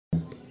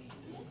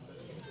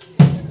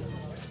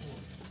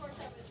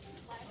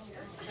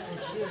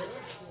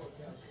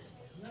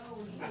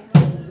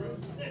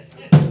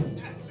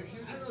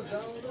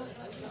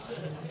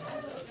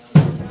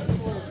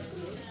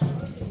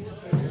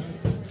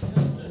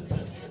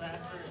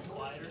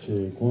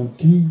Check 1,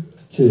 2,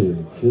 check,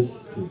 test,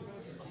 check.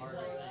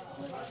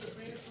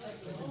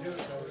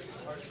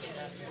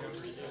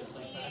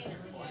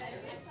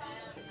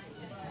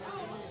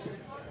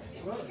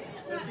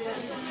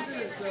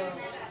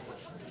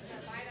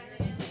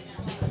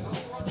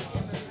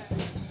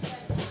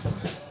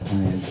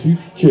 And 2,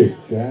 check,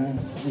 guys.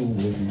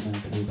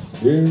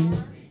 There.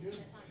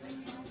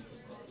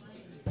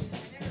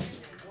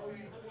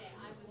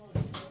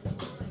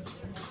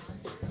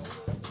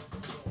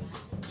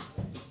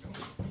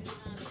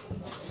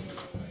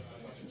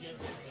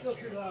 Still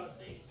too loud.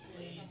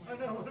 I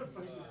know,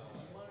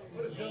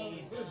 what a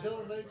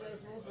Dylan late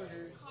last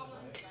motherfucker.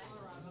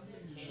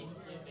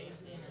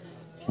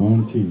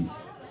 1, 2.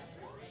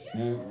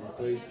 Now,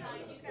 please.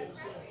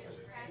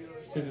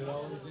 Spin it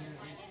all in there.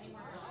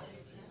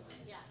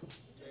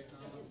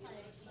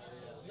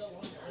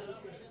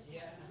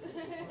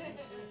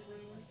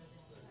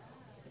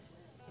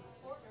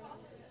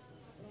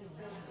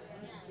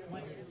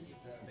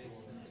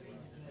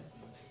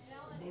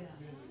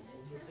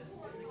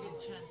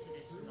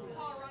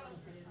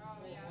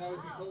 That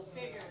would be cool.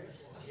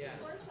 Yeah.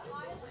 Where's the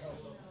island?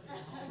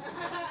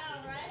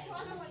 Right?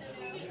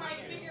 She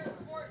probably figured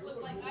Fort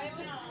looked like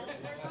island.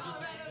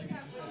 Colorado's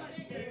have so much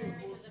bigger.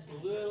 A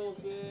little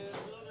bit.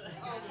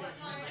 Oh, but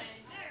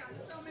they got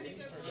so many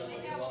good food. They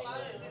have a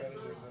lot of good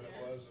food.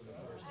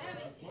 They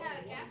haven't had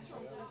a gastro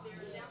up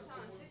there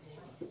downtown 6th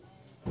Street.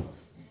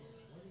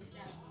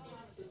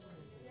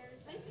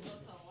 I used to go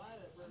to a lot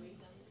of breweries.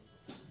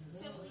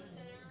 Tivoli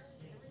Center.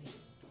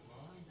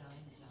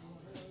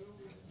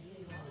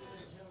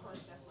 Of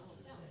course, that's my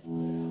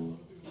hometown.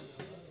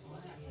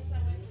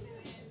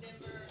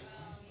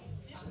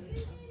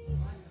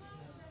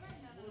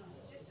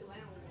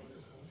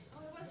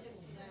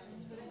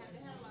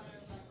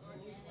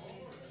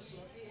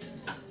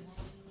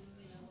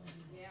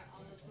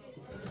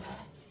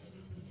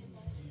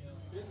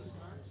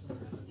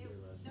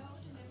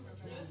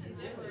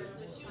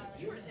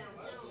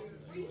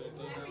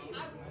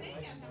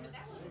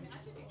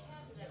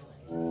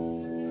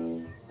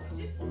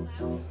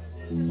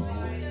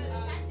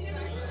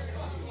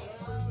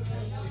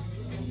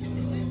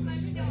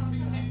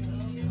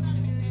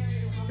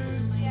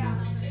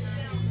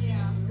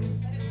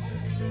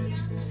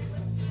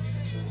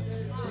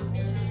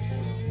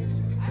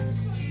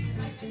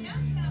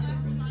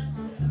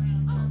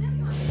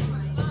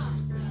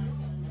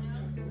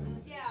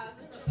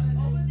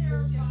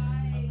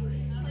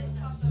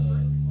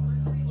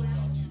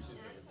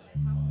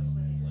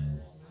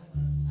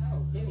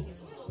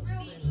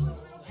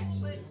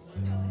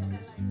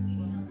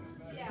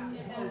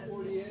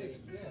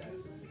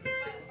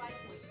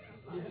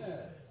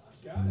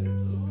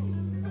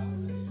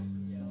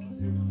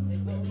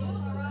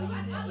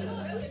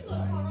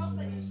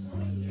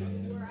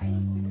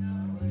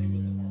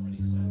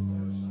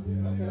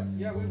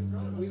 Yeah,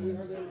 we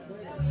heard that play.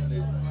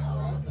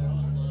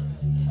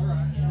 All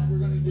right, we're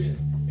gonna do it.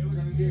 We're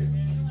gonna do it.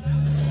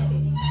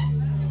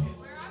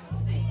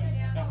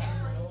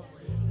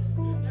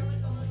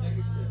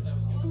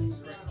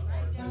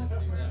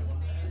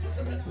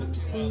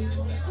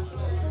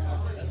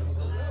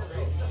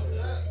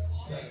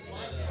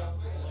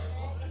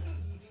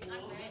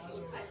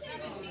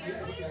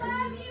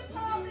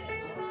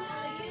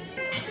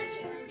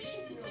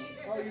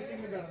 Oh, you're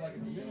thinking about it like a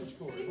tennis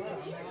court. Wow,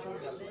 I never thought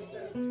about it like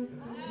that.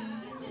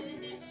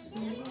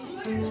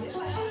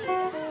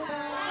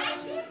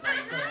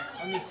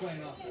 I'm just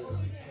playing off the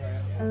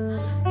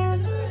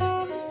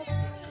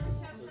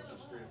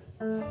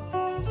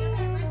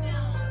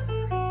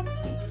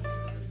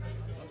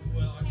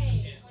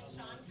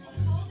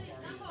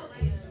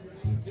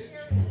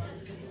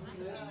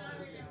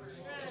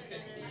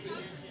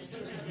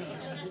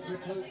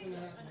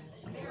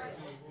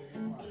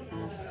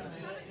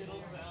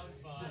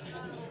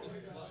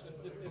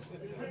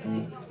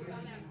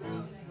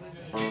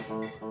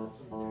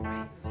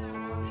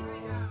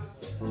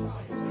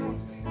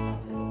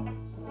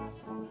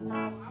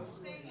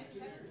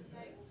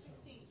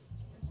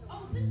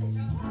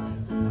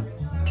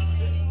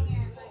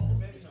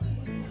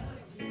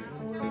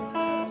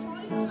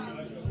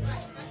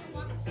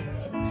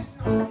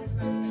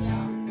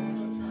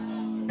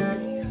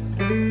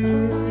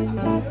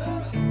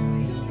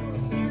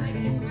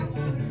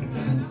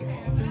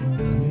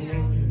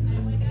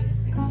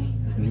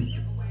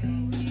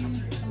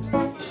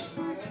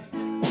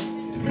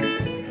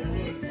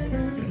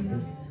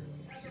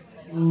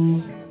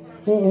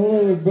Well,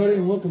 hello everybody,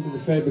 and welcome to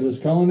the fabulous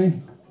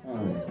colony.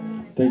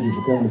 Thank you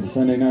for coming to the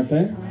Sunday night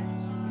thing.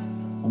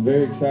 I'm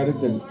very excited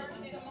that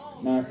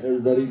not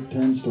everybody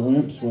turns to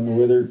wimps when the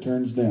weather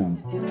turns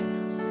down.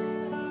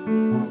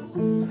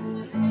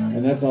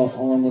 And that's all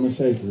I'm going to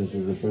say, because this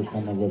is the first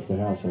time I've left the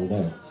house all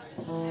day.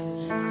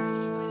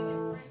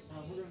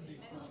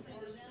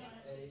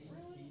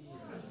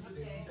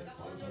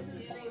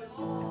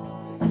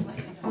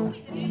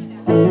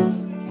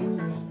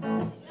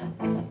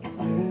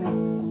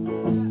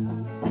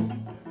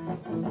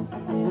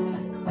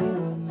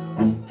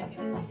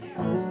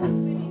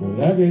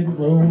 get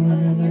rolling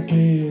and I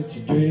catch a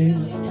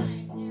drift.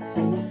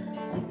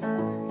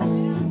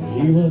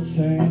 He was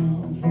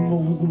sand from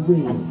over the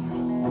rift.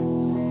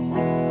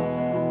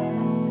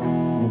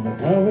 And my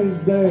coffee's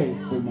black,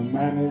 but my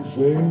mind is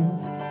swift.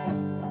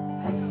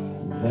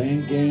 I'm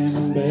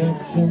thinking back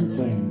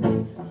something.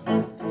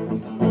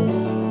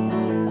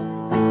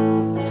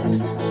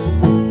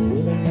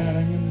 Well, I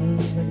gotta get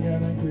moving, I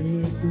gotta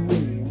grip the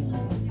wheel.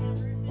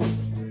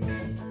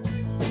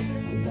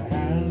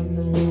 Behind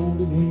the road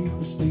and heap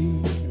of steel.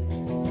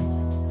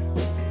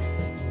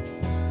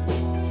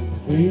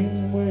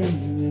 Feeling way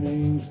that I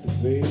used to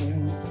feel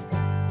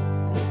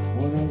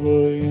when I was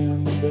way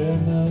in bed,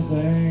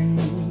 nothing.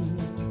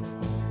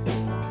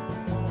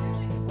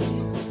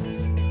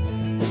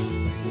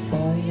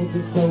 Born with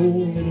a soul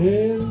that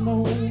had no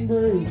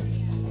brakes.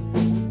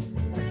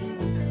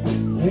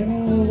 Ain't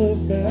no look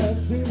back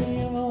to the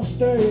yellow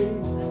state.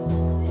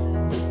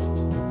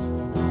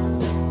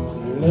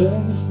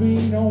 Love the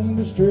speed on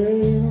the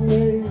straight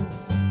race.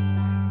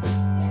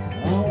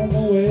 On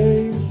the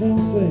way to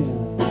something.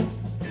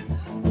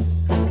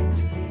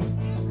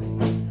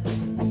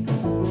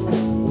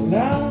 I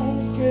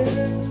don't care if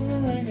the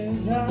ring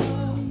is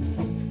on.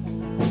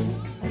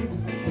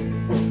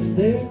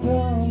 There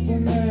comes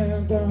and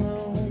that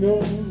dawn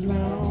goes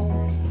long.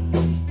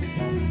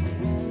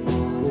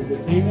 We'll be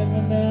digging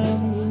the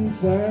numbers and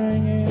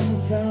singing the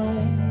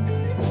song.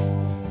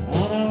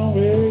 On our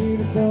way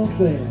to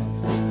something.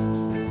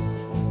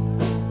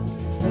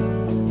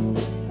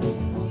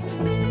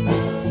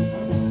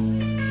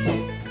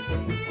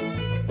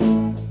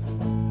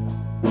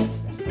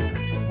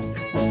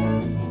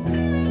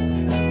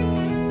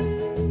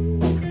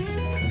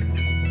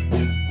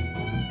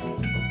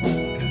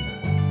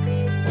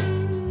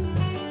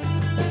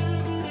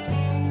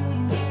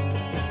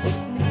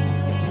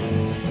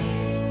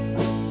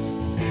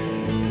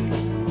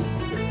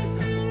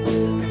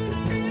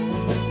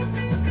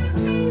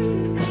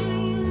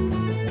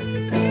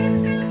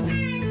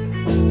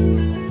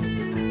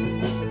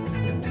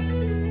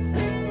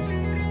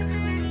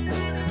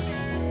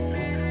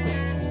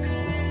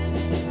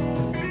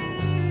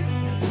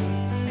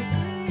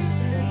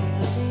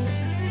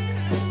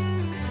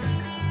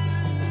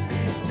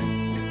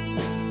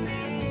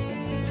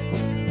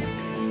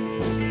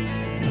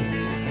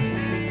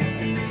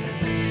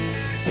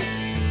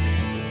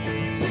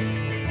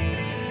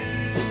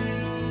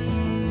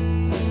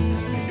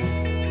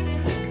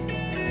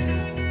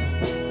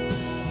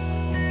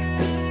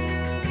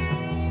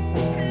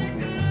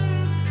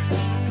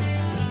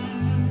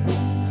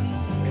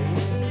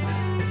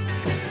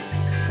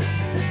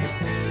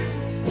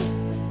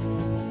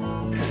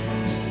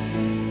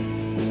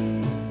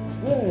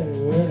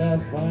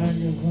 That thing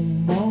is the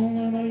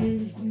moment I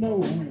used to know.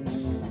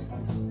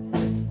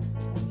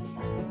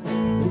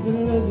 It's a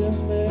legend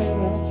that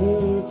I'm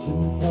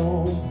touching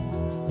for.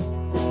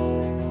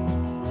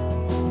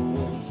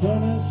 The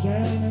sun is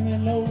shining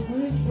and low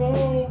bridge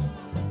floor.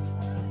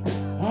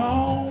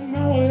 On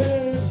my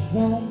way to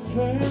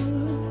something.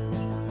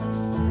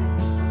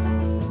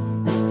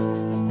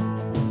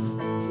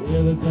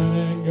 Yeah, the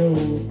turning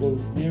goes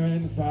both near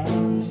and far.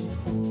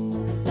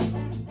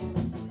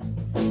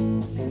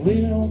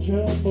 Leave no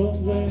troubles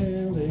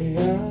where they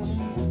are.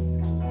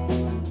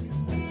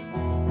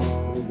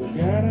 We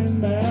got in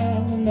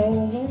mind the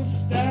northern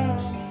star.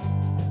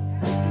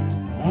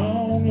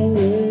 On the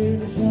way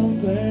to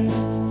something.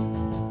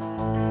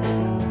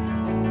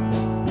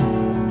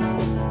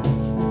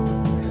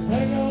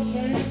 Take our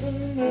chance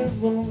and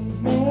everyone's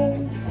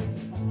knows.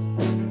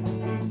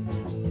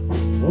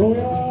 Oh,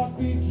 your heart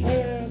beats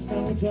fast,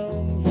 now it's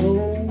on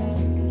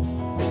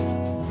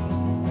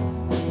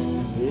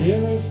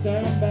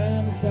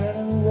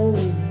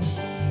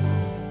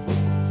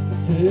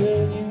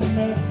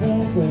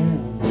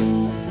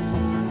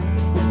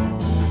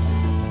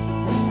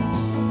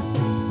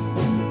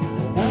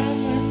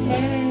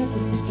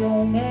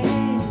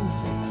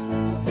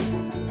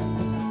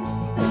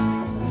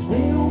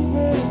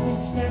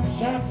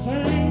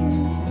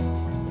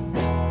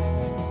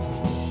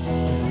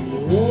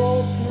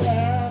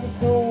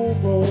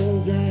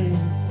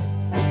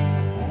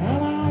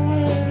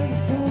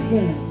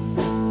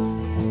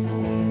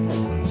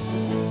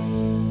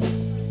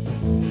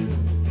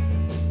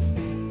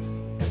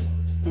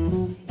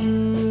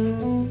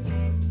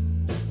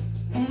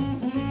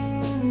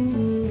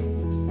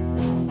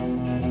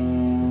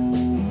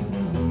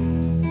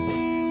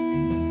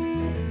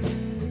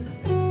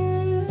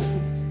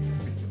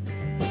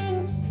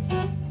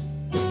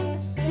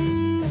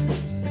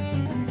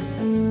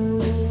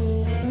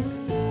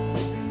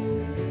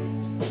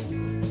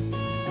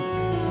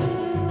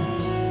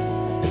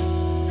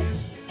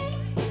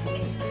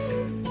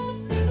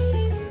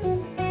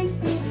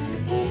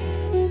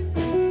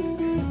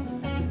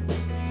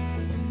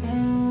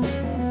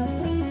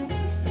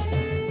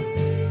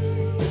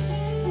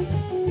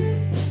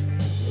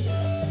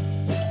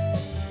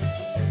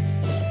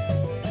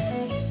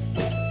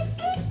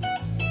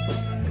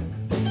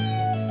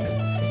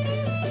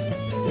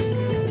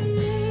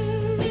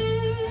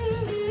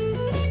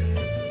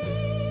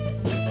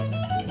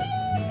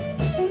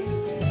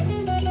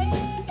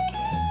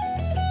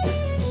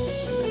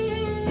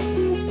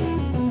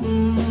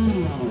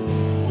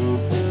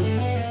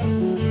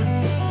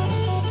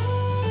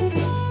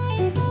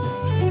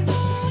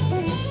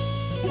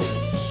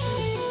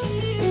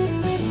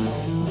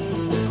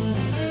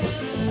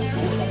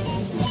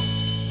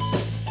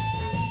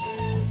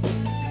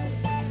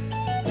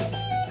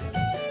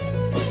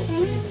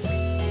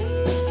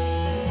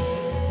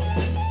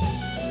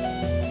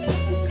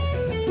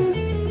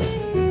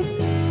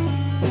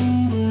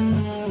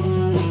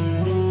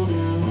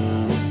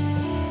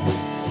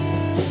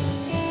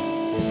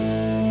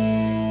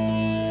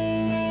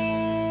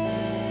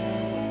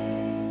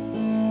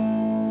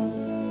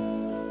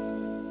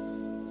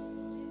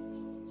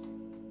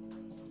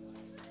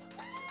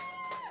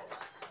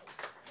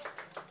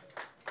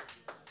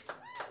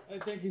Hey,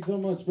 thank you so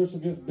much. Special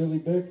guest Billy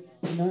Beck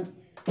tonight.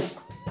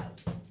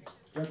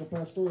 Jaco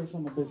Pastorius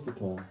on the bass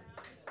guitar.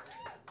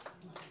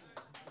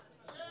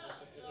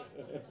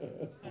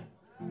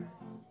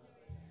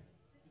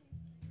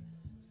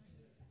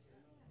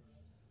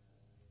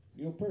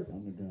 Neil Peart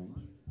on the drums.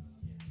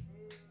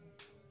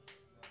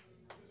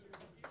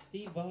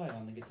 Steve Vai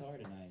on the guitar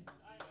tonight.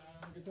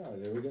 Guitar,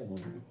 there we go.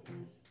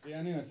 See,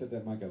 I knew I set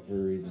that mic up for a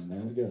reason.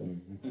 There we go.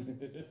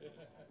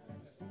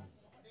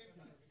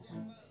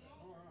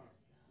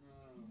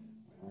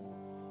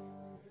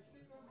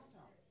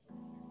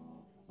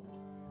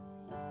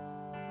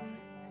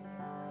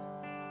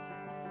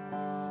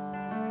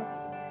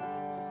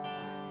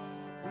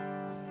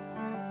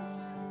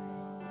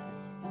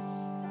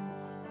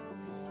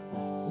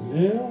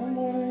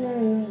 Everybody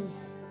else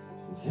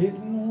is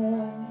hitting the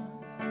wall,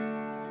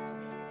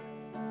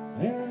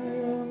 and I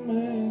leave a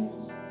man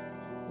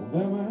all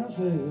by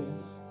myself.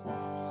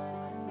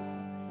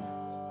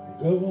 A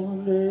couple of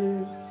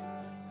days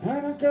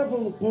and a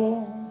couple of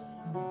pulls,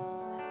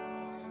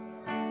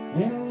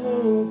 and a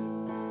look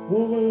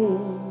over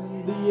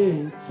the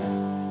edge.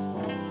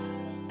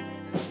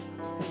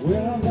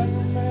 Well, I think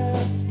I'm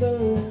at the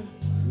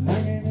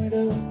banging it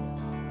up,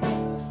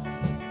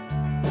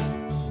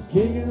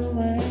 kicking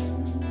around,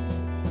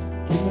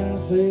 keep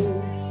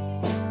myself.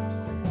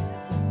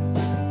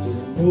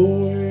 No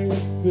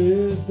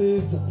fist,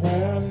 it's a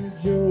private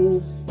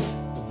joke.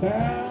 If I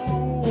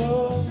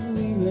was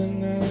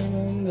leaving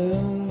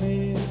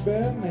underneath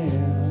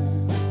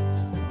Batman,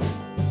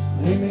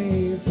 maybe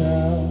it's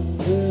how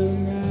the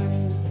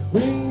night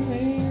bring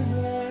these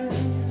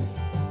lines.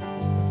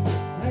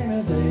 Ain't a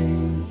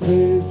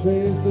day's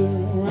face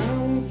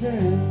around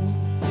town,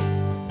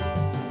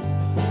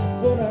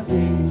 but I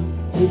keep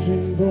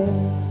pushing for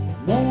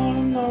no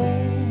one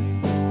knows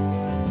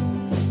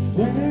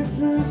when it's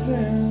my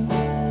turn.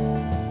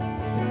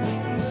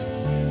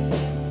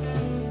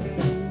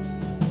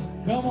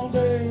 Come on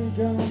day,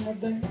 come on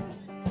day,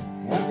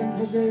 I can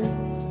forget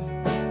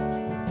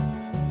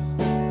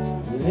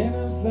with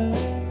anything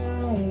I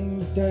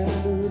only stand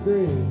to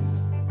regret.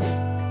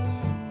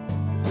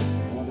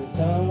 Now to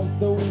stop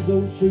those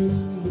old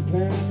shoes of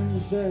clowning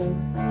yourself.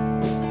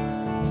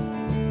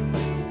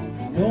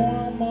 You know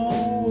I'm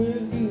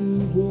always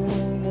good for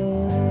one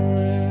more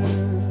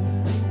round,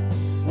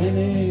 and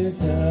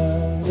it's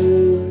out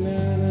of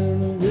night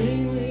and the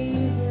green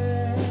leaves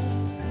round.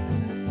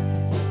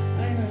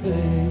 Ain't a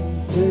day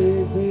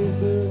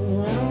face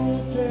around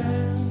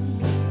town,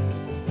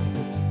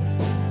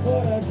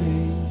 but I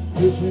keep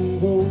pushing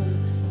for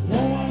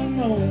no one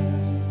knows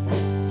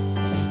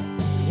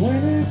when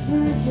it's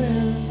my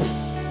turn.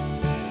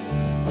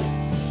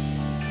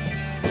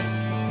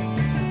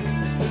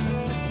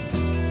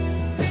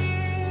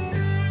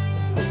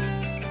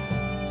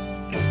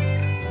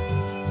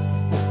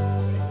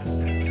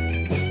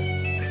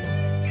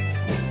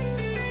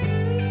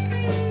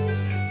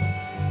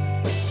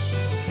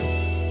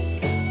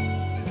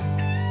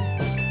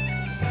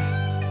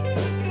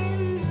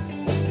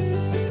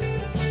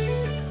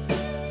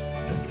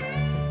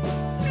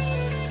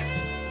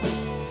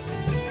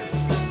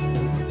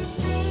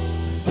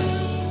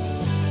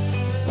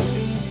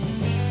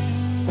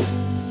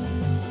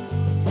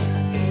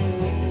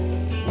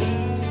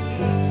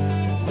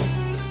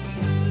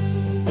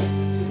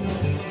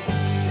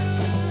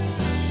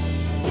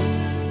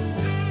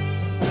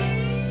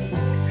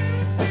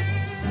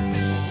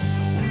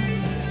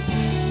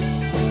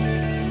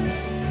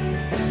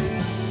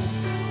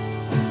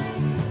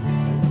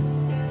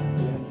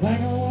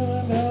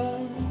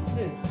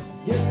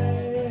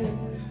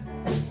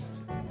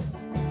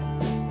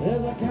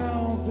 There's a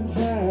constant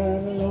fight,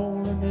 a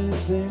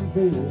loneliness and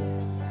fear.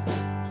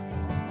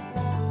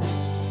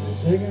 So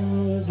take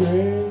another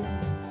drag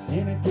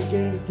and a kick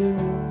at it too.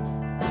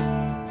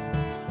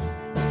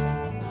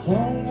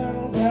 Some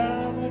little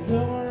time to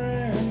come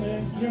around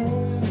next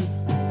June,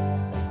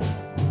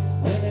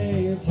 and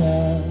it's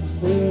time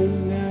to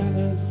night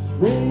to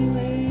bring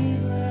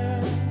these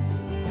lines.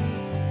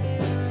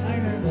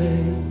 Ain't a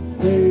day,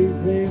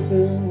 space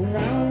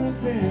around the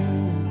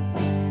town,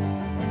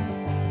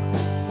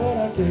 but I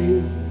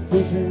keep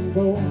pushing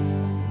for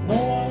no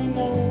one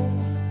knows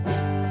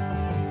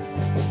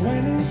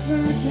when it's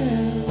my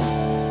turn.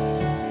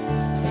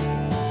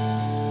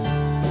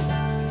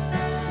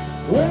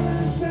 When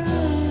the sun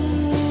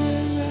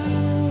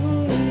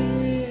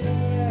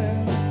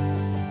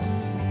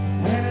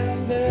out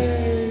and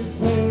days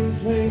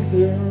placed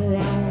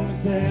around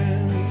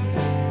town,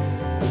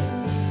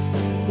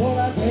 but I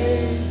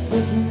keep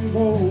pushing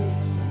for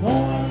no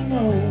one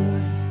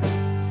knows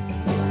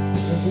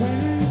when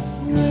it's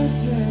my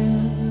turn.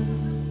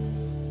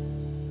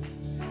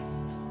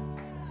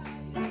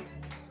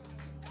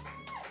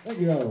 Thank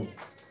you all.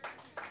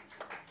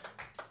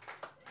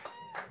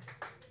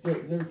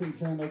 Does everything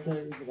sound okay?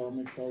 Is it all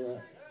mixed all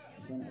right?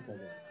 Sound okay,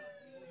 good.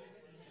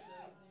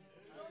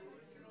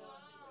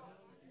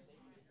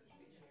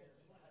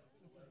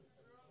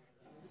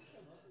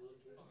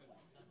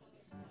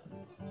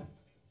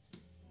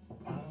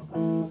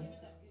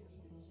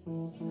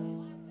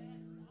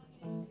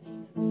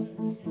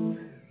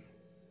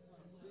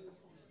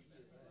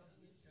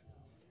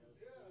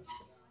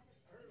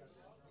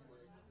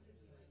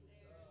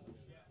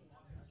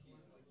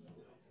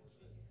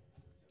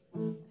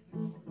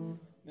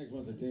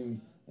 the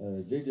tune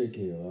JJ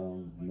Kill.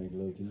 I'll make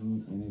love to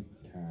you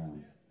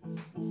anytime.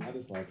 I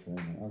just like saying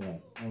that. All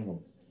right, I'm gonna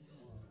go.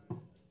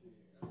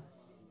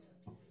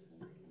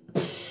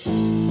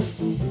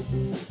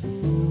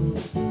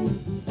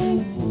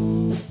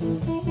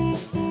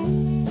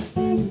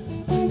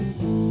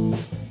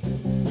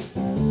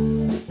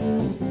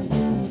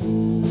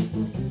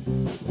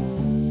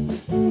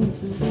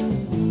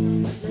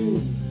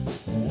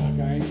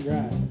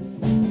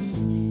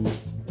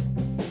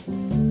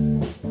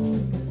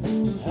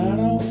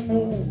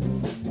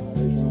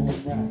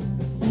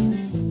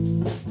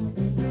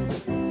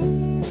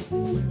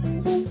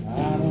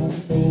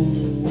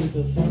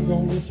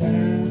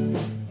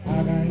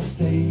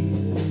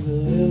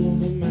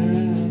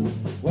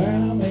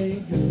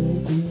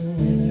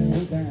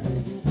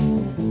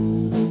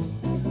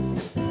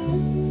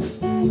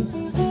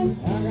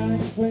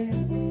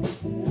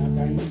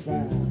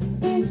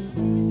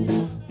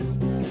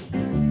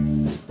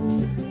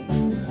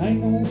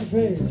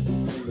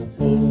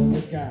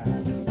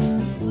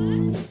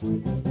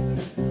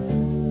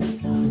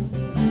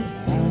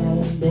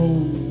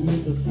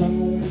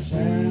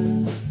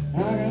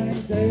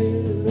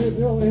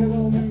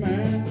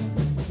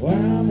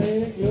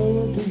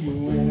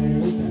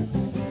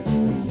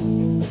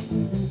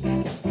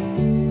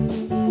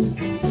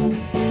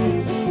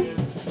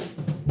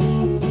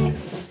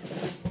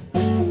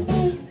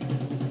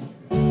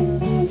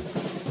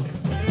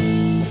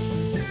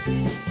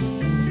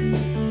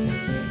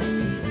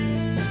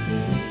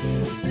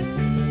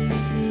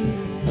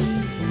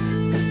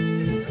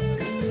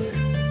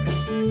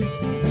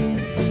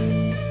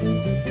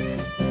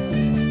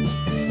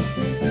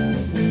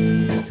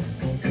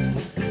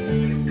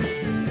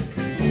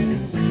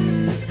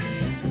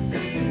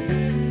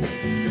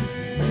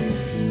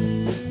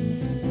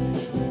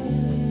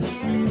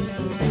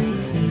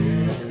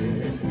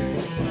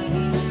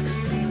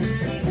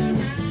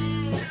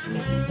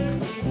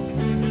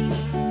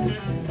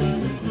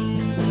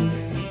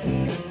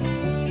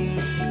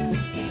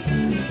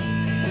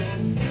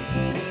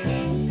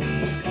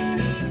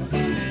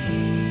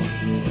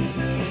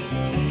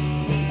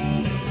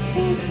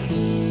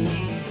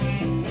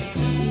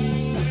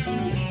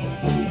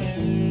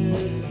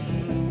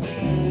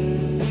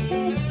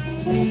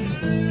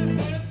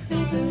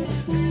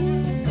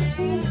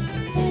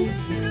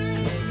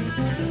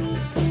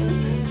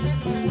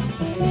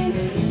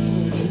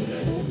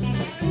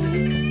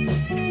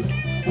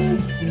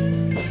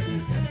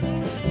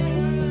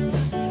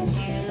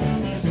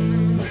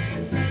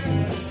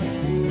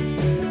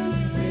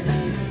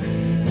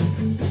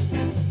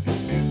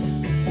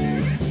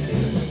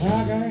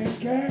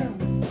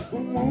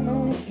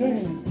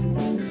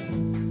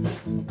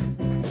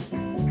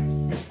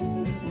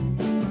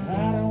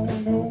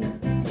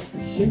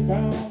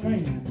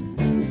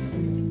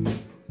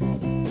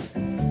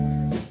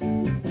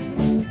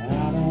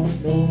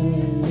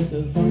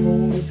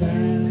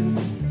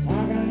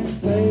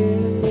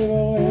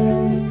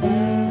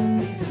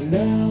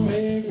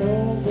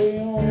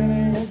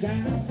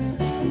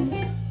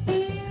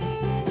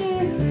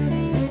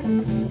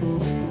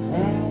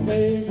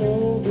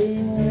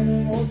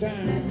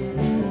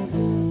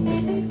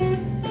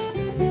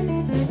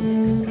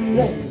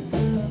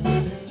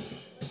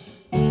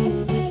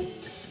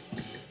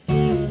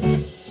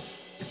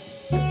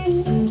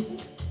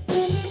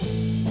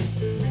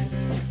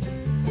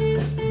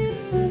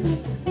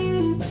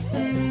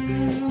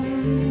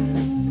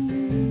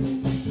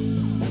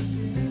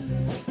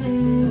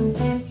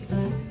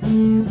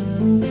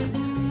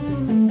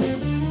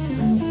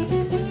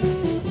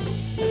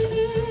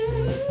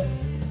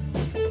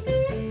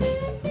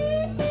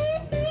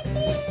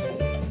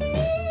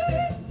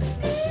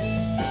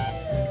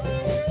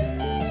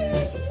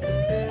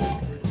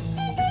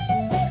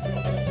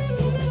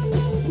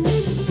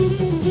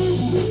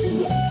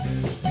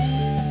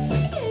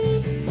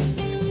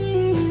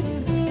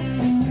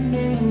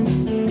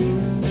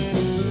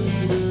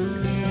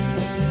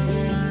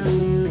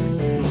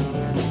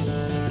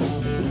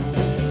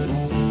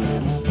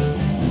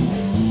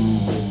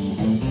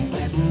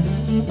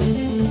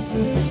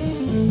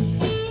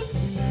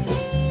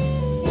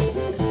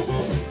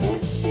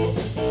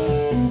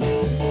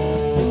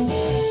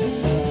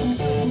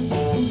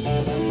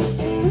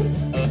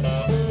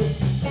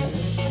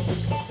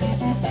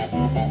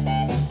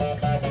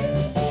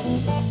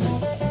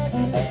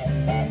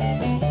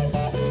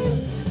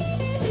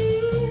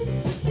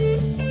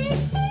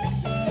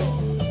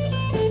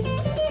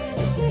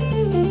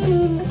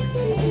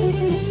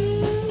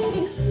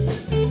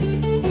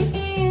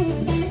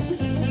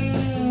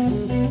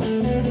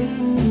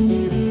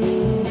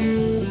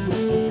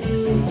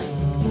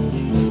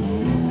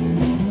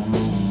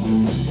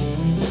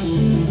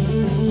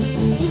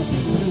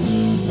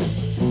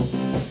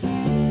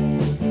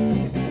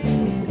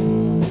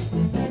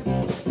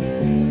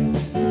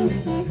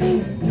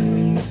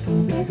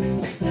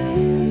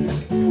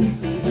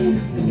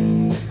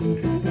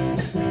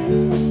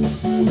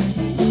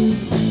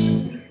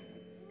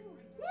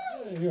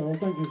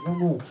 Thank you so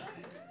much.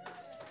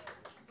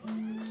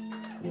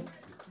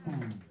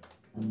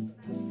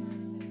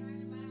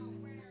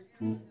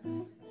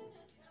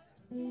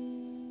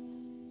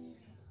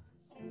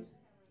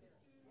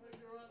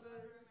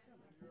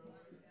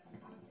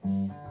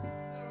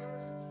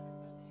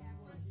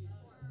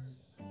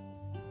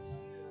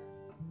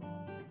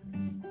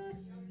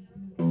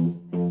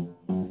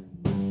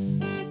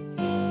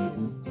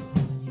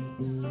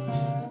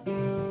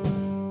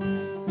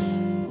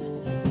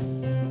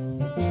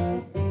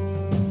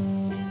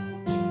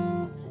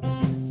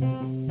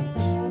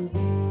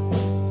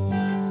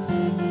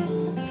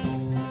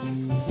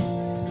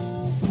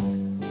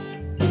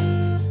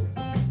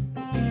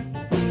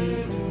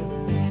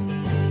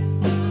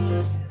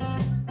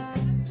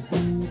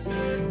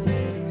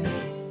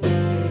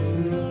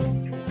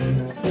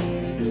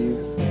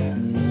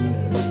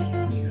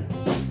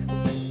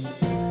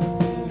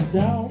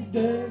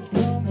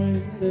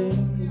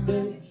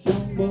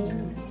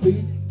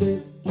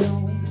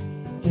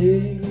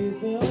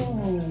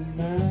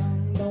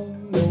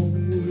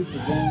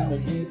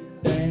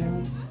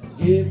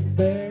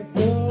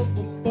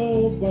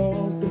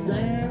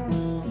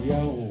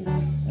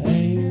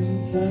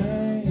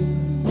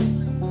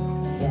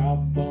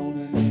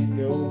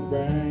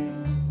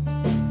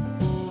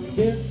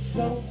 Gets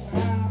so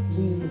hot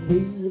when the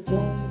fever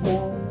comes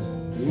on.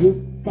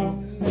 Up all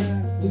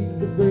night till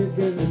the break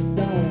of the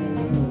dawn.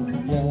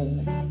 You're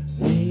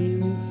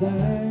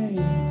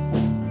insane.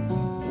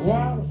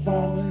 Water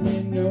falling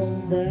in your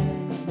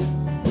brain.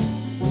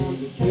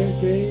 The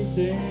cascade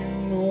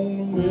down on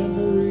the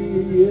memory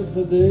of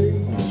yesterday.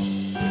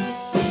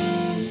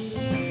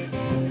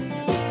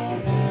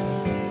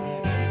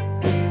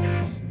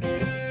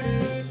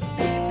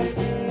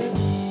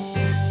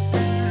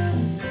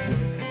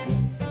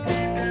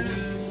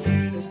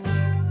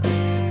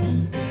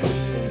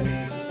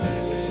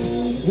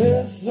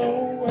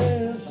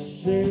 SOS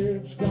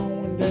ship's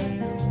going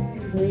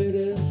down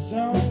pretty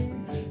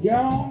soon.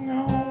 Young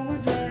on the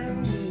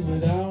drown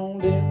with all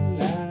them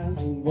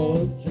lies.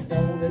 What you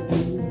gonna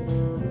do?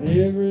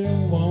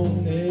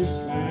 Everyone is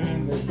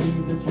trying to see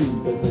the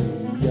truth. I say,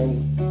 yo,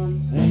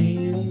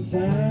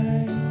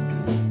 insane.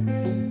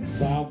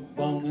 Stop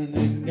burning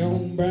in your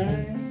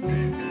brain.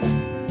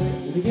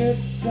 It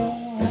gets so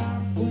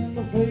hot when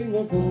the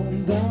fever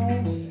comes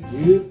on.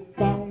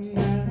 Up all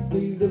night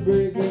till the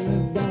break of the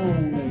dawn.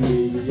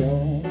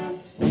 You're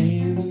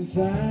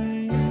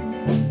insane.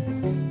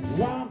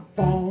 Why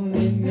falling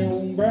in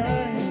your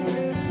brain?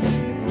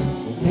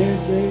 The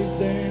cascade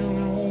down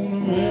on the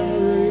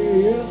memory of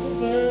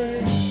yesterday.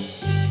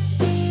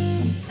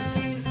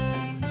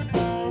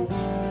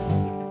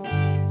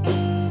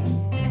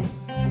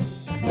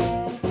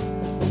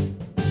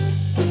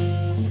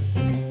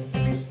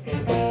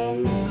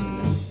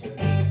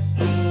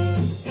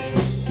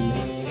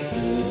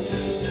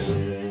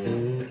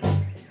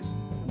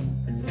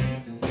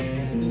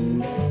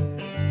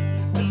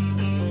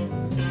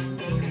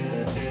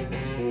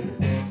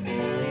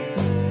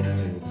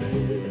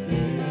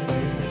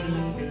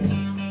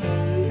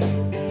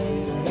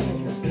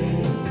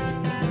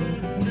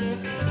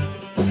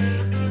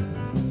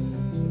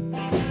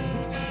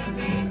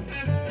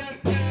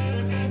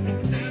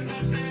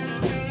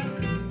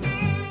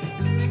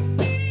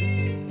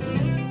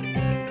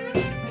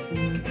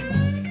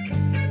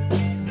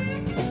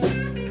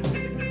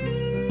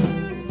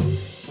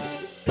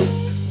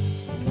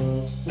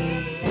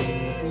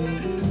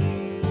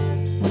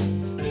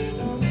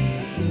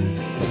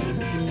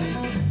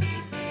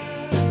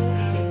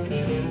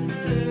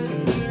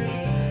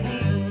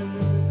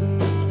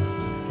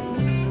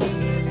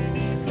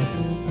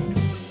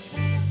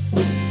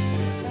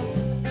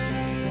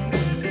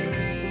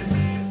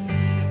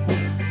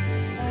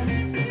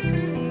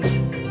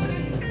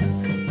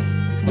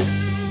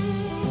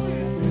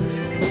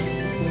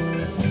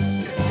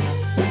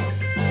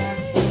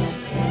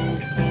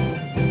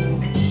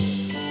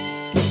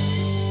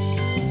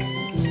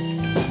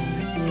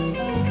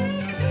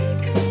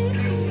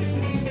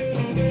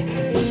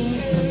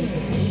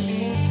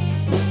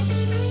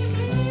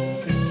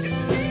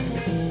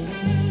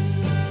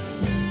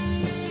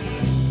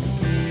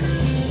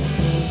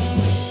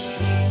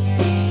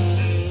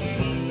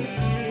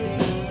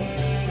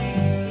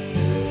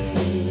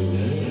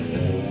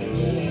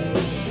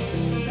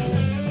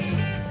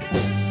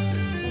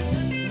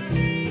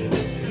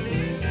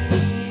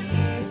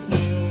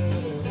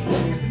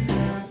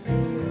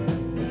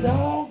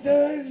 Dog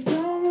days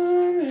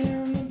coming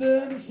in the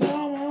dead of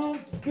summer.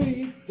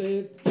 Beat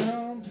that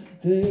drum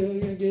till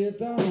you get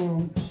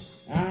done.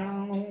 I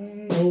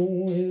don't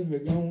know if you're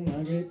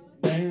gonna get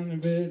down. You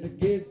better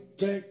get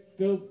back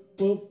up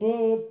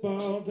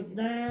off the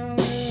ground.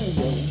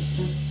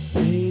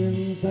 You're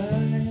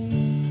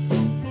insane.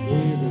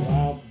 With a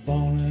pop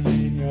burning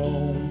in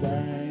your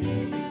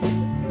brain.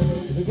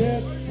 It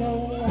gets so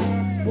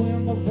hot when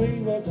the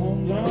fever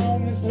comes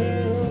on. It's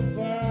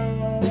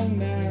terrible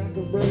now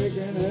to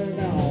breaking it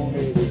down.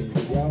 It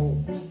is yo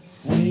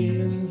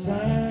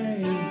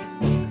insane.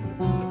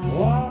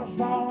 Water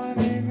falling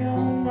in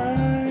your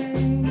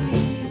brain.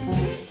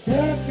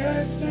 Can't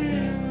get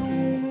down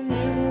on the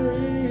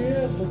memory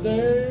of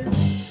yesterday.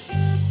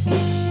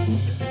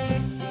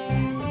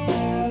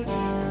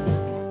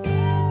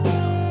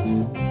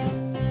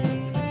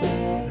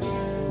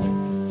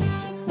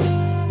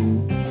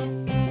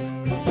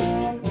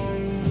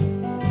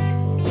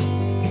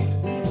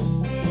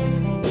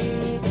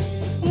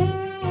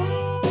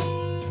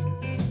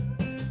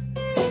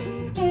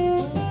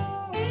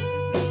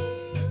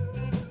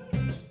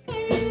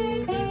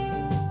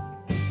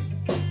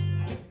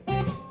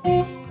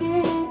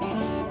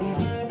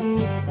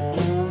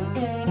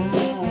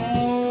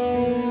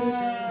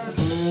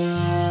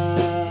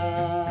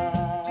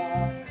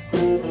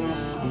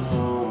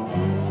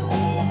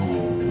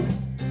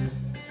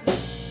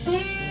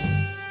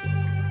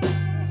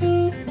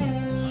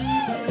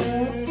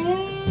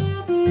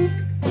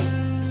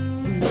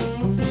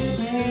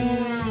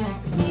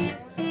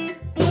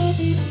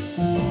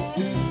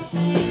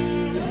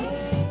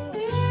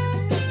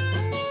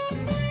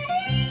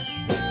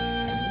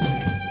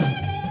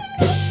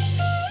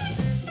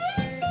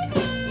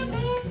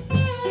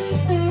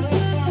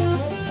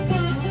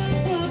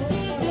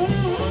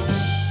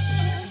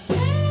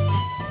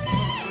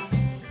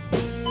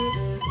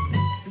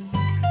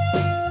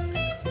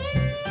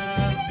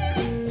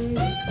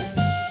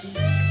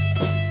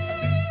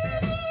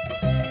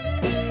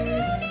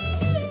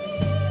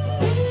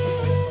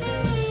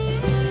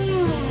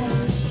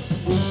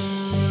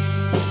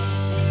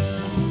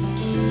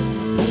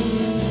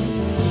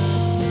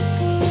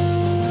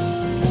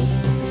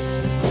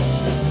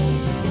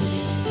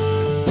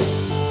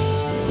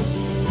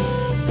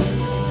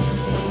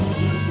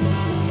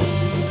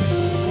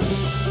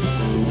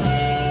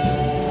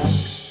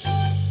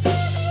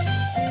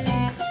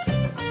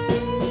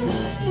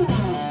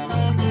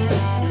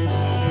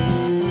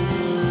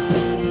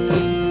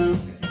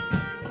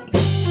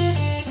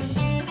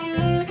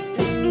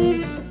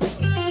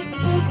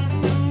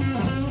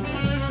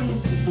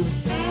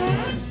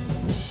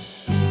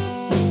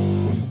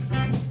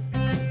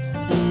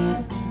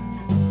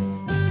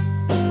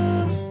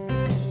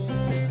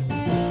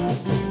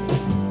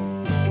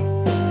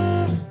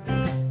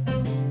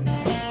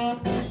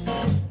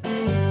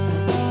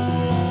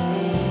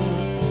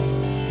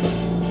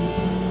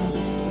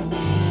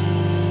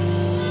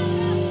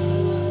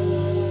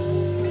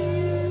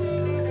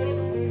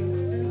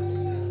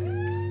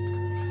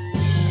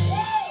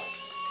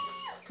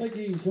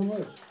 you so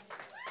much.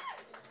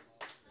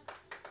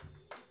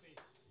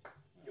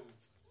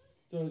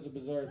 It's always a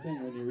bizarre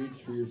thing when you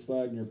reach for your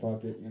slide in your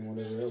pocket and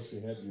whatever else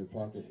you had in your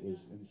pocket was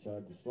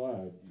inside the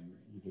slide.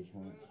 You just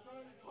weren't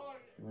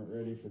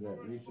ready for that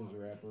Reese's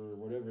wrapper or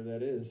whatever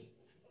that is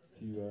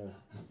to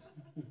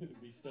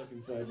be stuck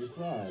inside your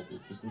slide.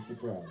 It's just a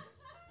surprise.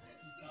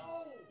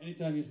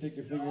 Anytime you stick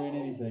your finger in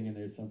anything and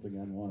there's something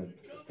unwanted.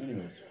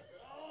 Anyways,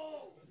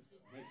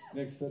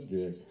 next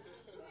subject.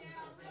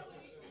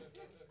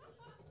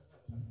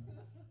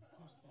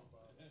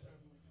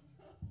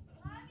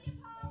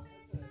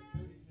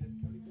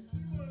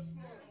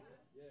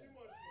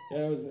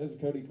 Yeah, it was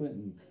Cody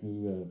Clinton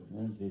who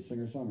runs the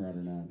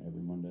singer-songwriter night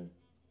every Monday.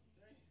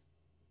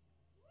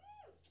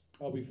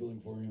 I'll be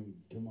filling for him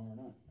tomorrow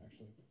night,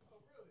 actually.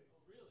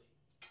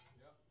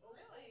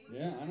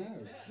 Yeah, I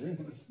know.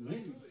 It's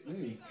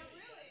news.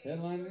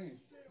 Headline news.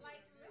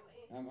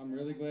 I'm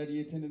really glad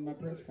you attended my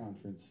press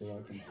conference so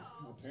I can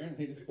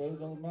apparently dispose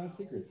all of my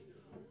secrets.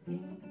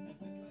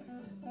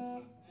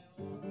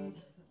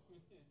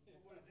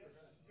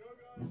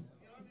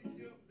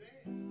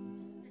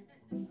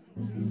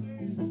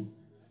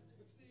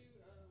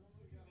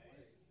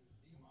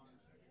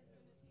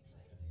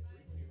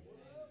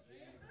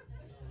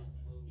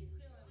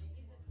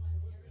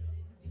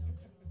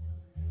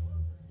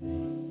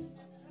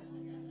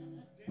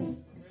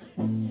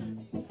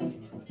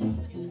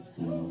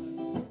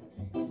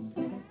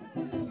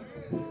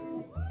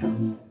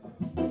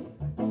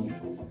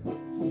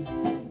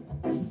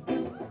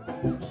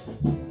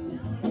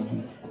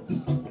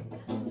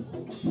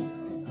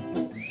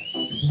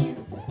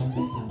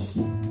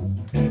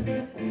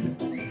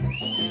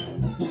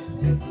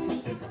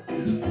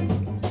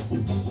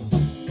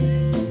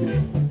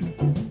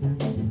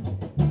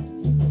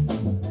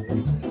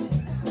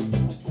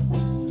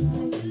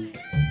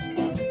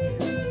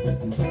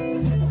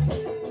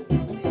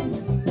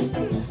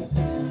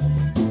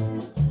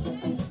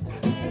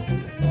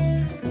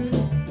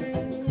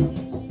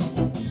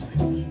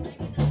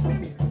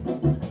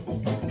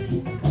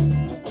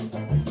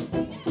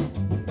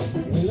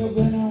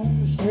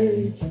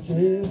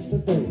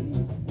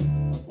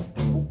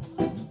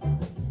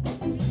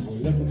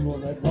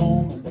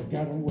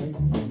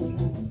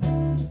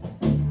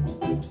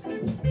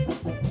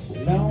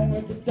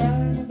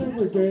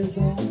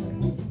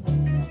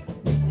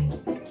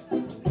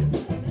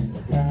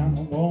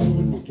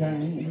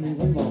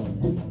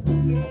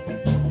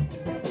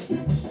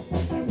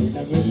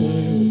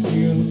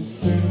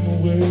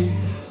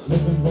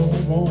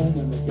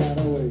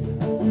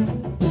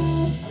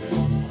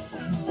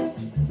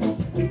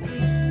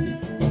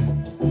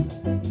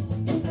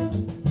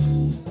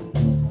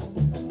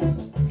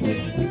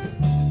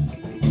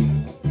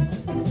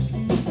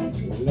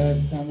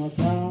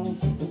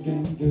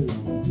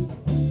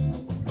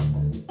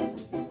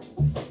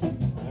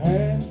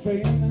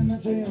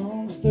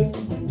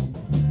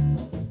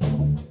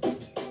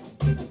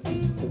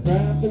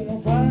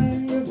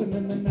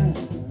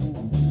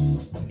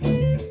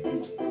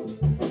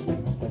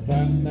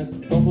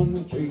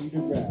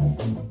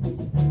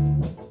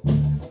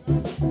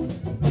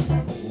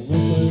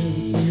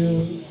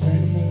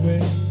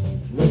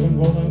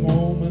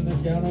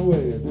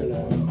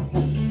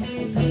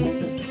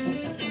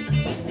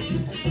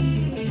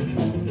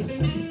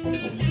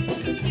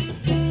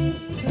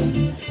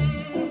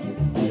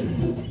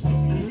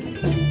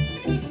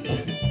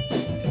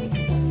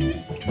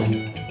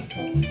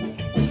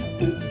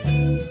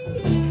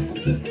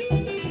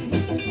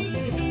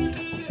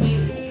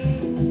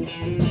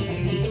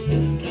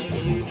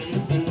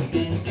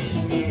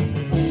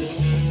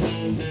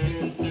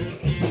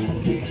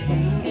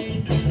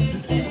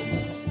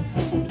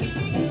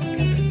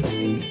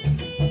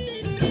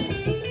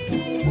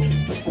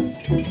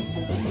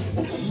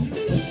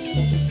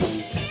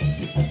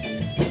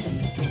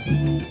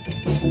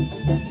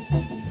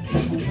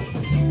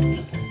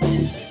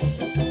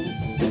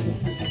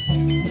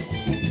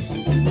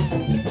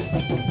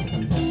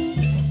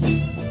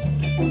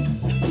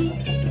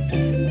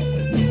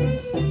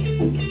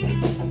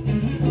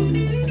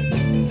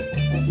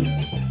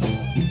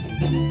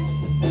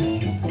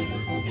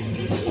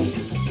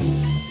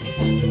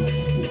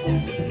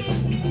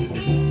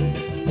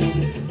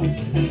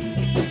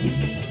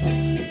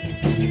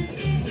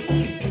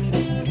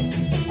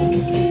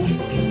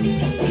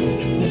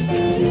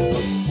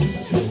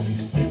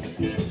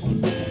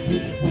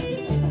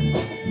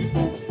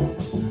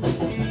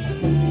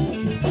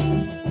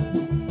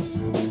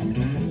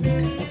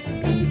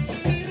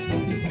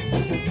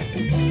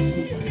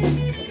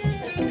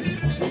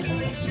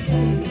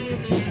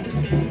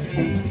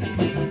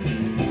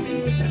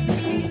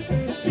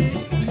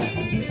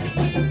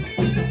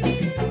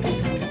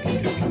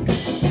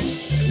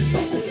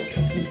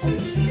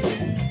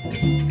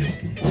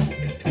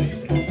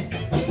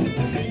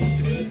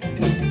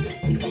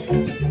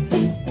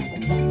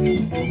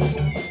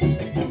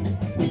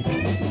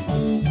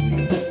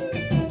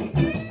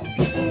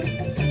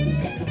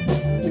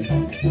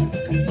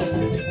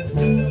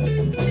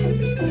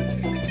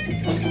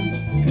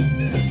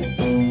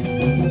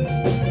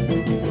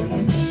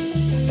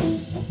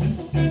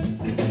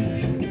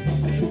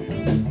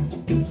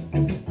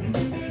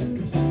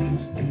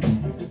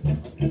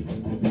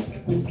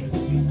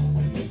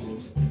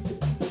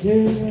 Yeah,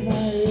 if I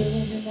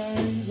ever get my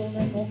hands on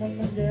that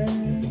woman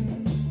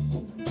again,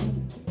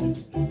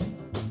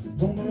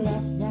 gonna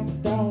lock my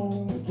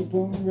door and keep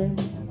on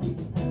ringing.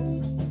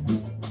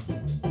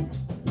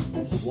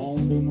 She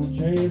won't do no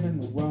shaving,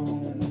 no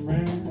running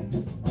around.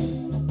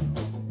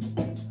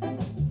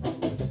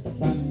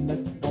 Find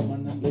that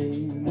woman and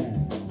leave now.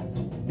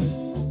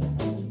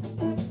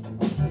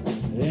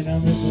 And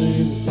I'm just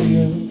ready to see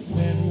her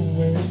sitting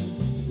away,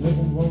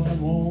 looking for that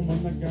woman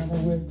that got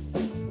away.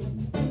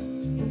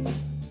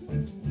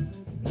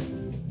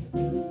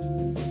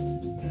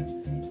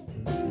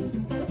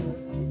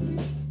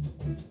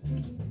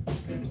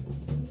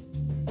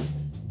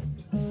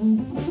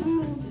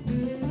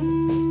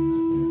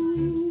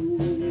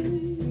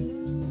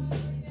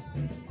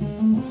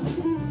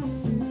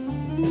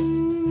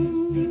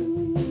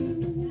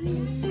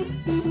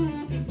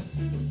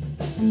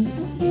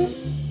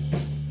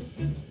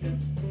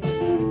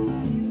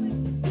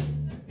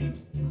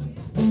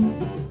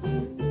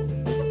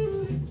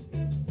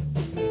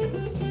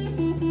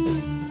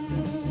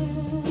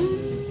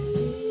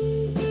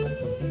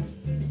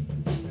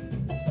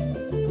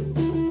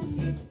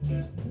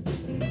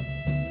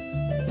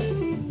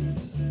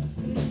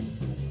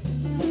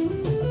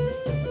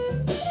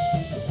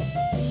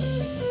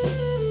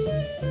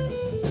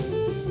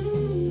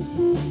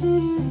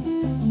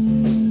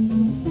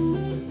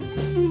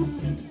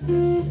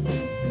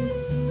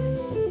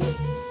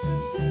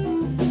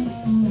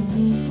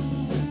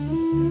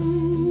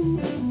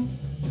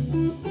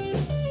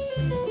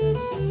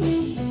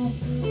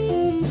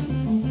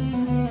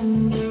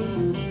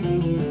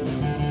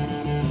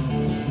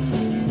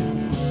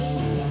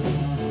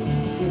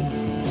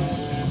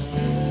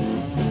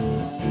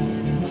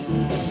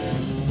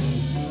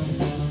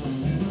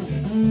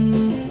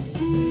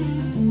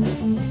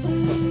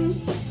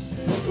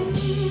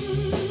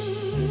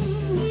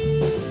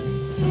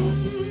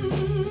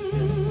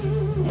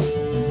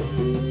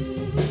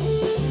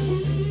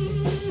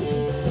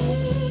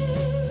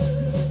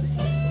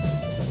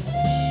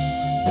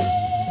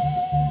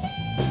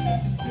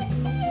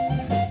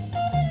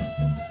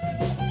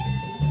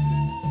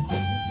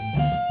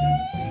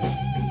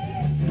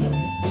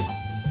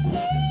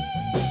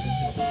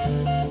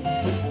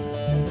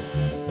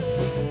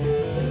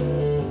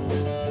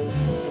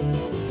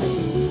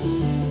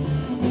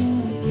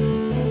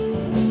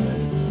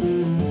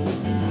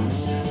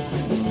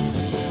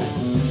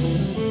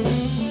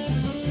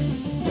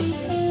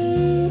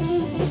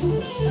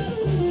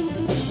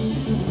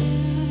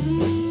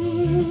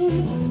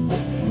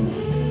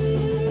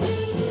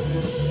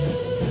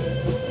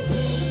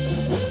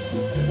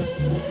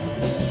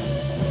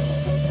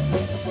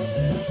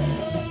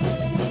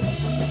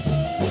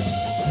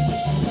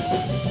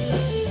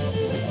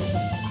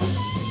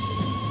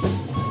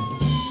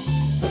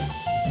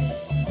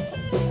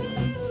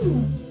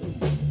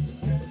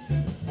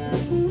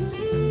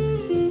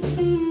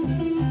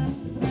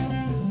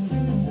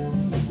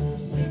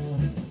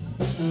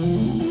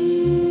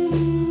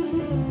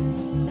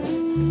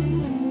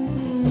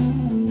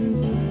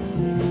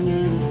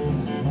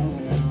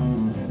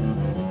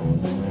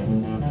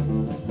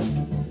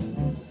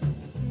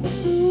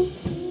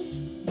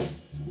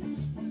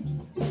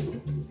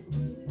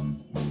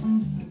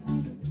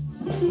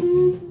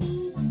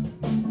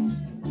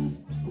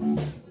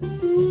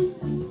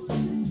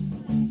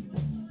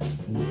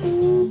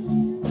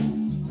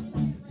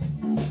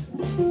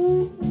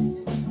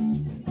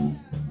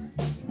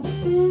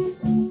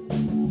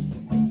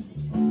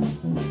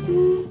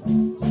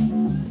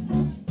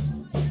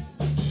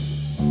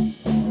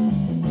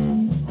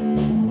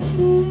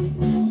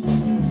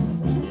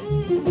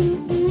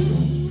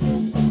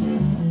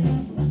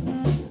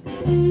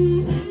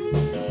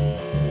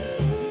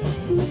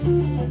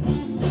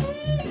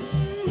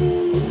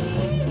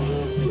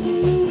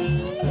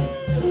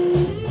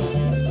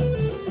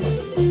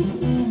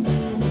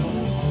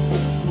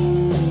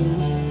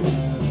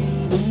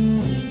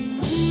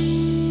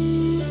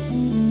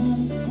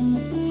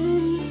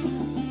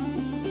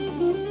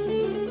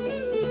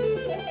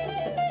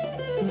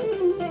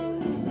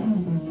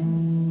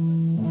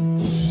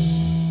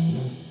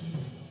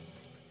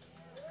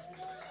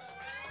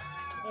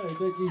 Hey,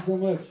 thank you so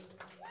much.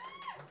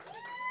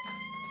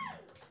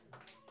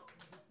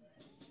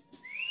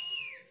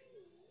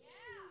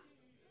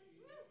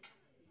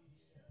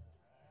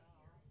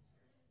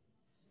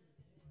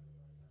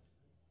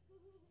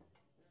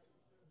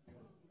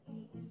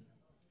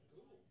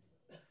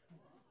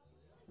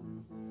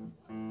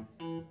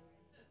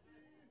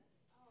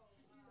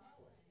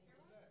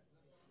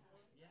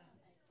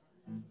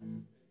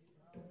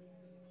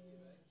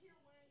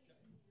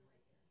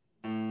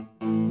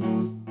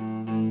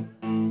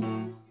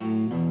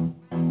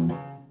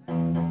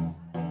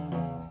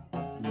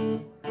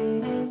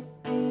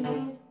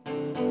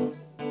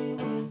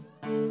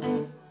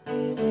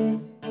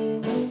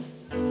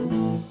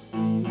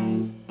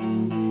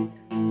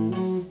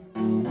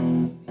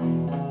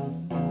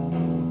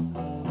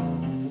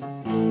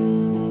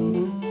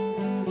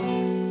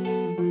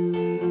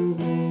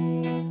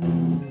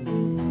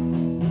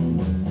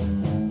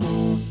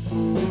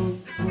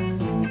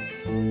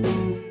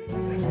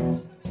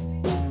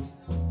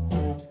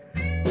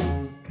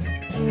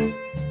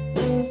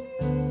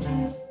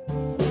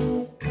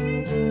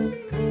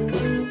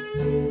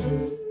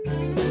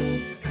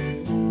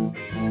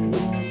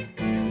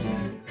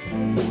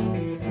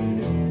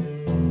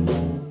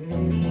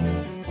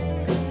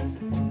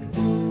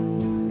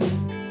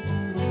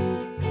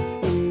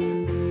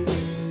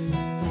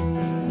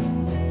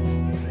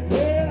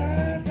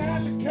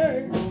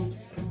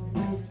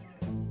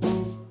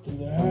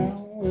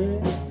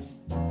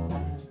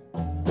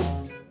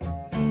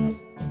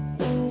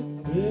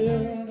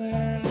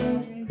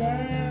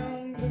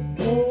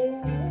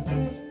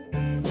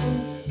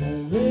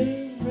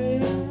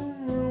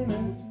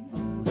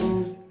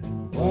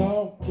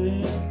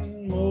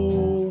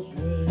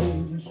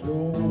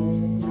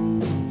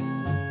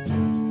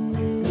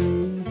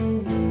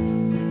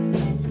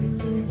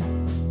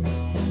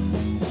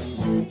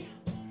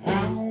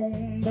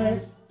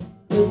 back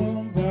to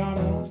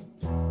Nevada.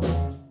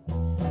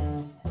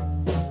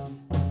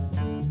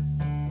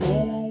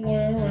 Going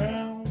where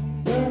I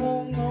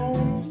don't know.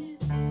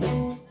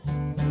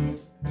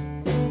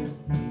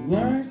 You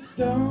ain't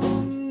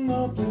done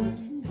nothing.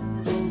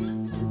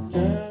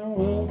 Tell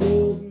a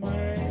good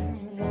man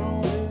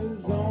from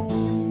his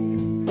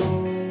own.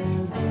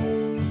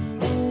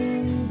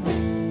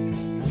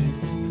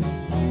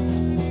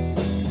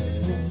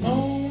 No,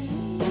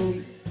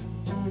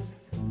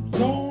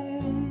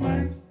 don't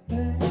make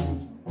them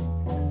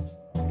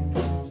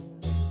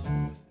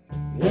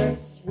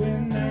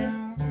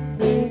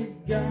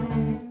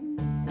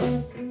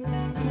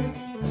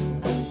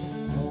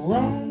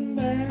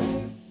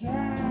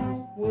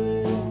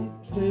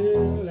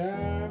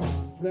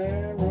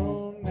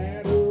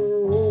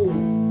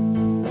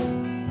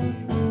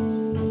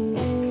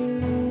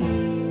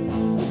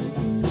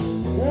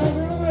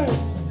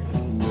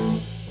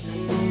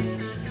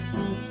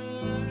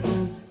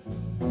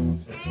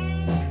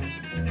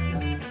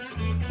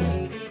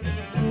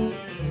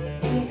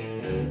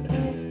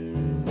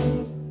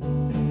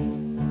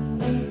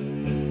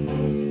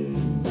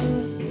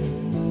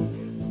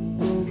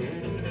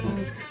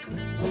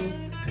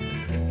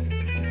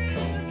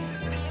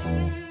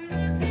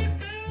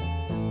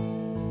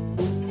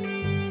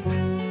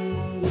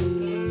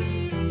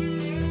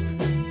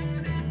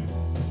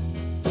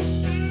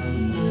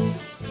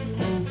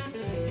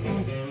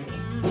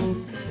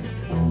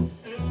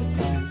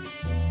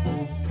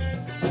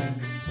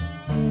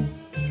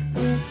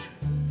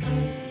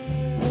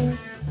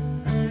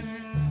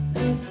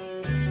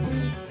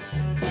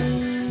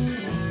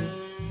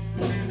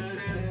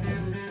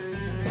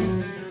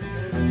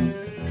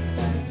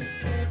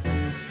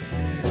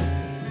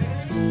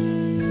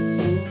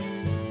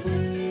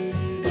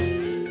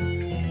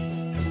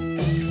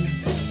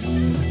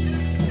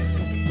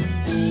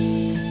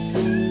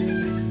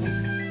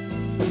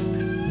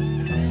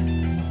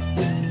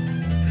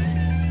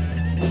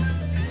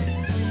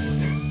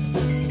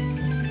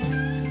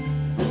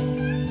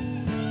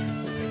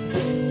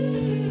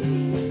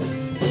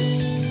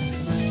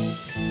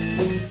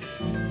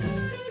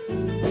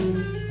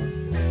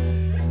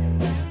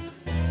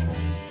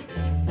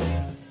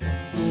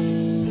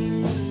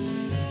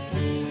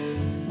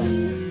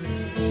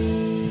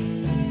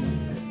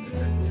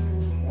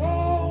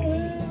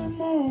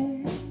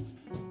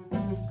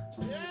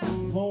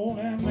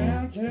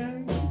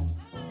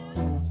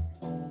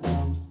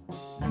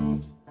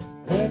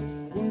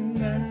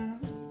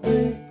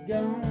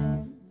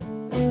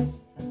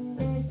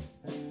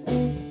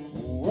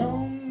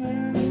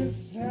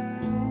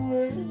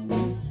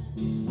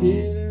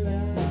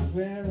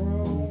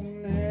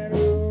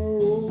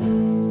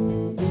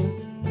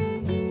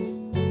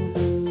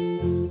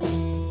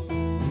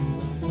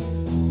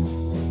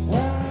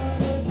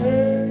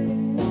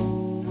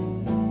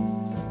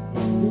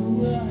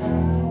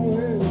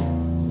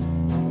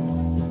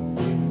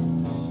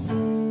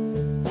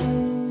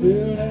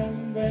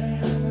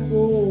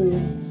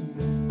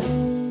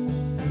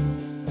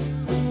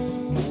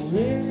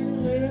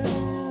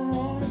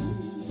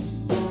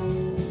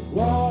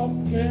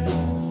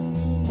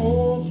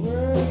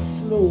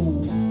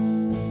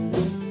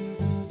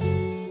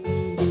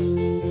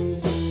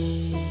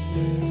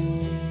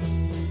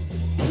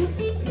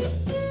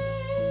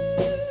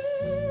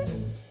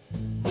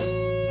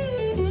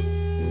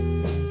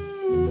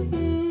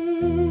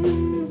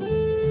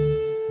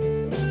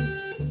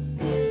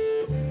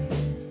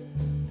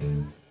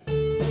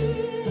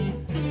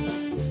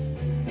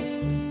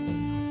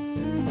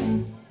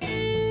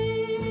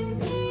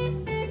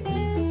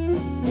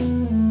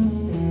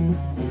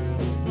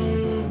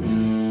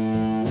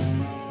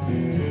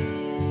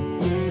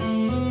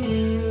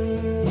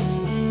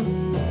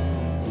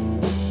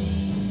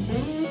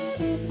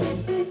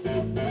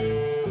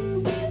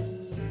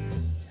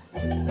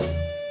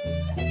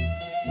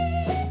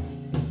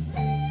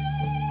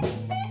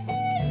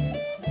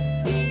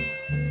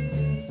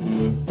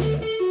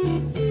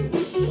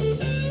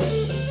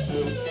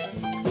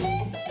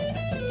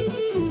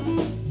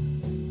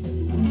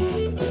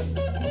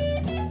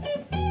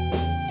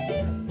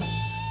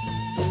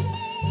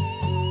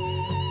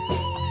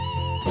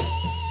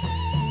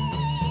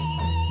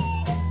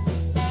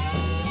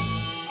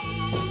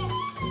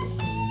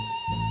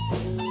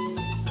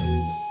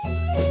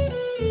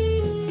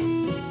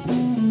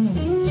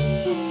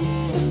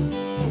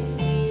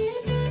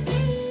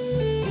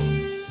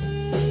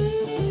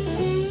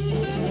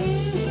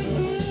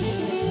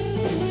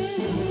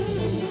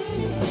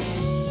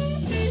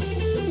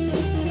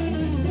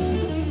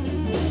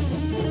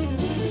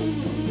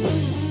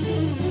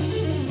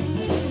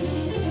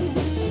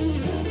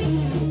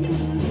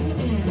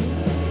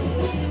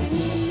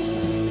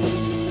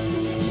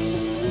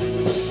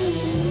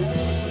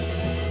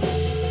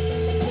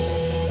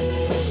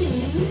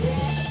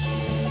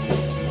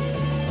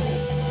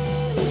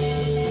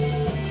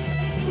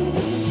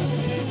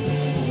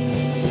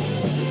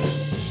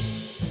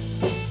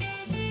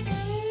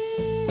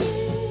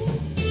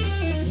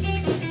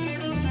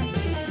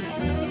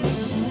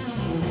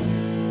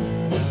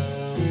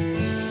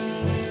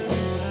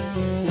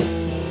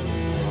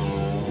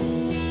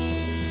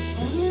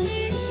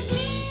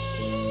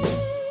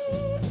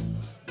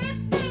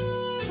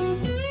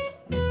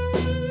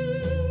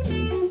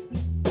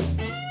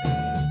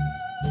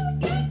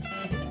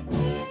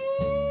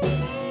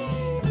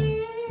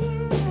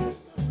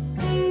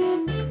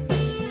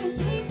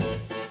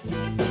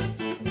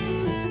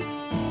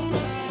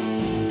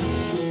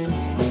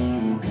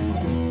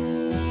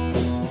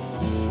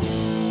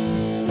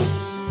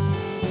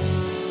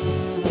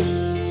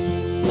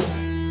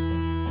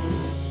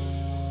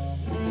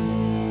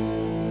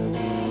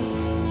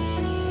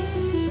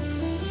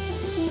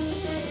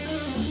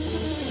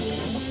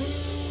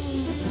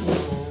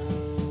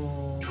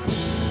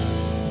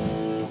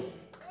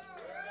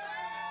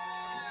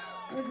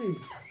baby.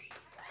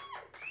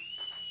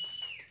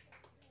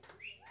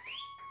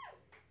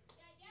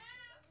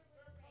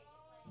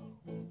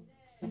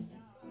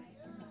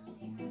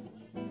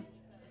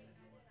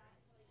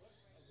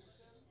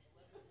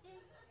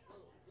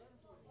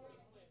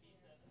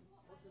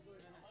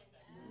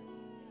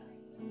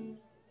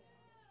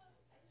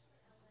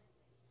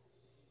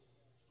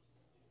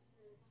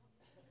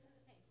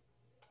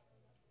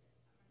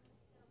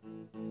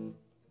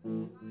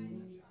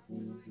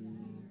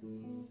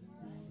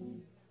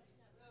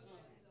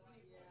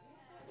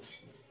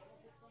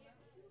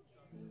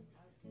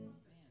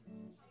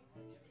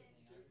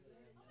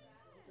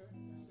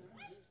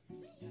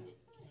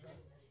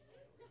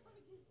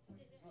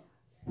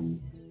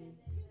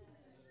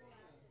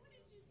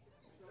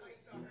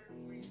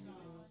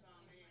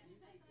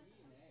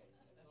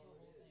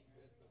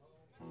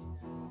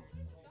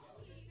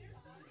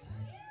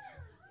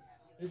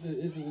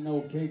 This is an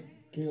old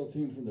Kale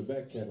tune from the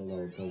Beck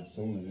catalog called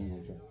Soul and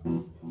Angel.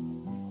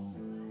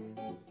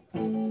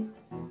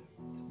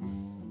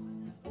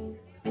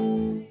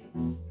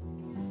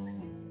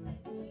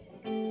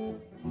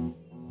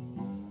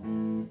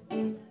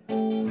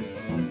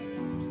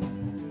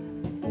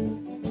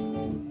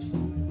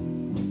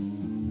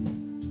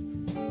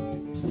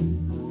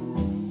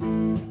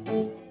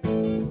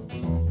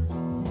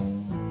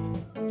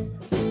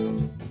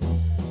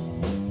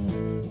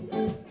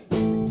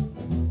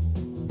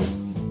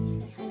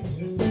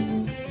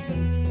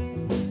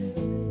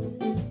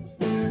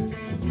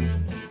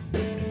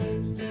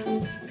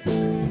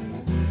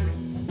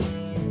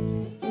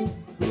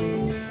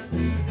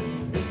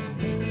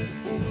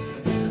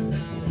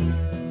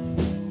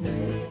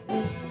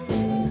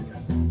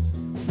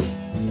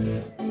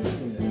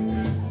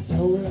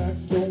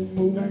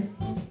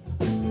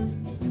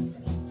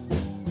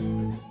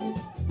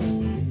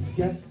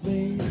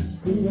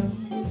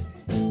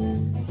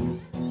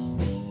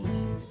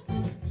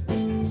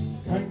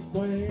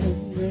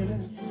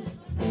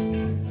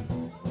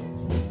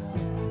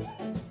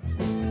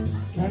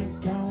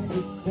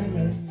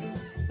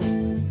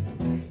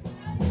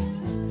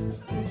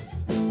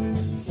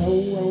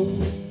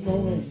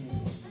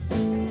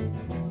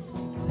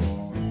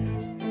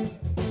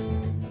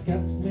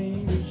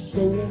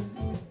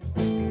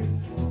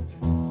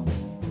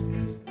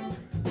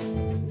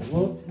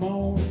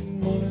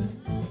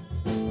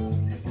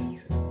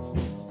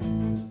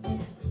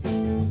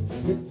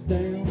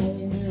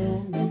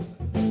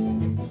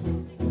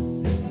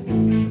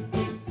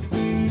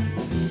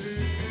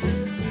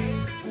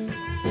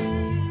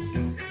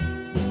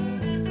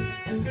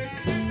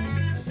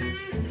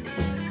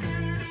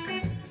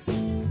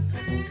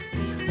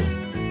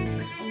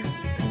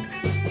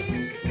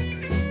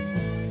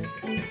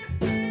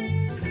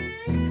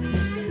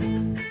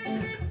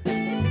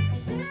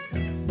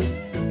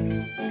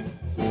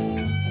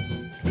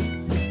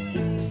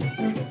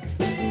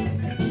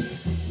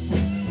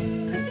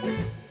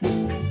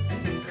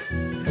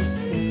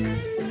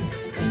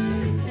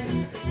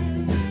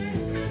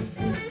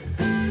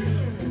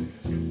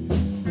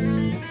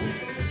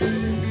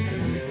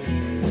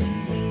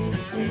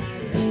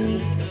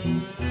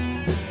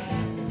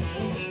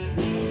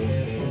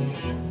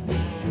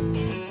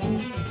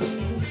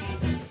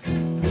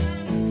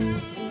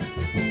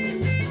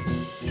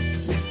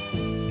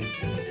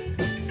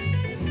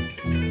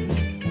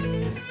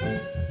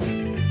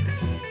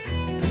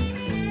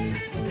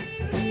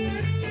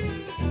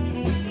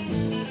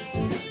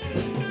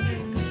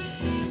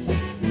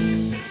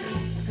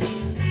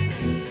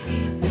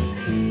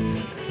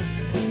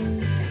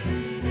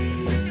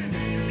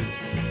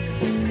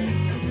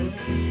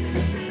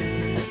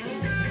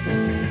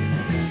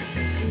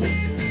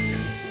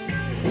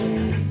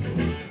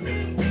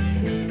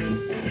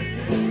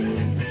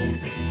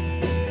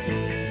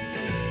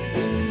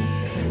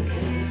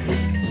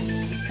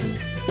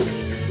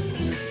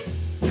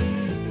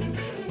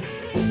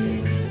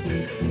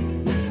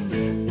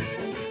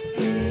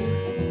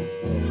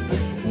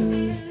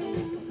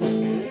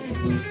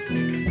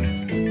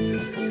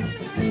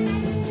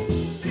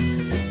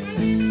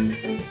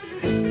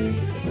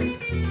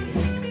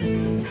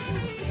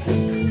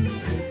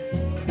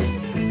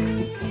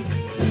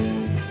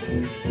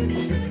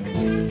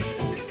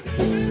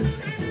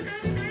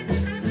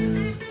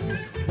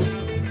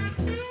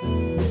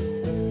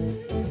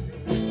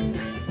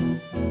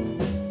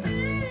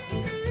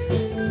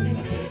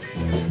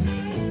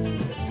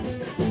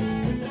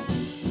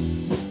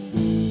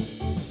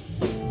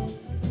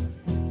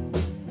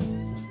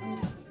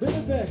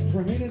 Beck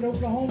from Enid,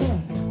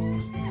 Oklahoma.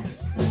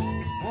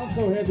 I'm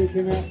so happy it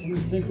came out from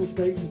the Central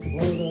State just to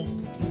blow it up.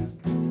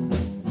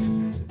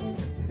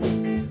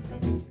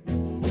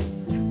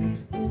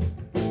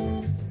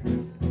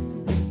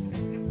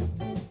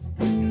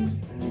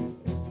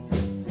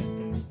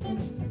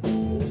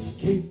 Let's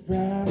keep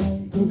right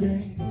on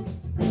cooking.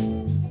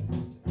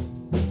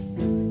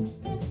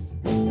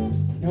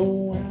 You know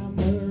I'm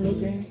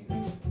looking.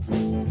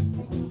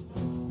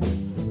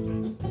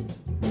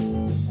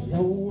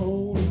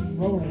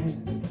 Rolling.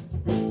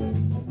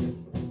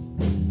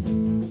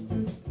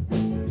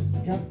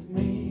 Got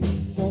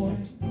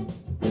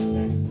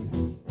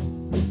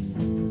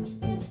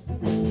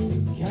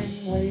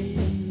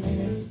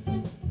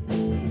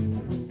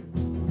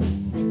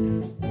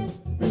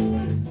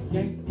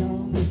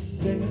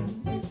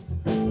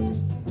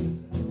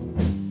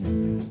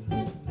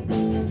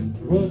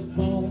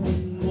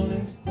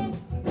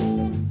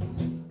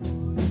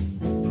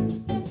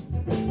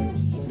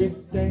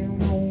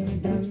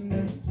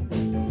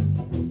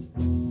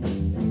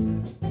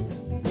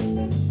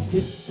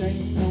It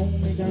ain't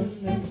only done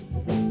that.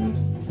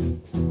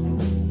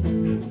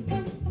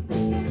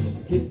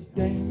 It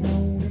ain't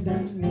only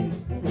done that.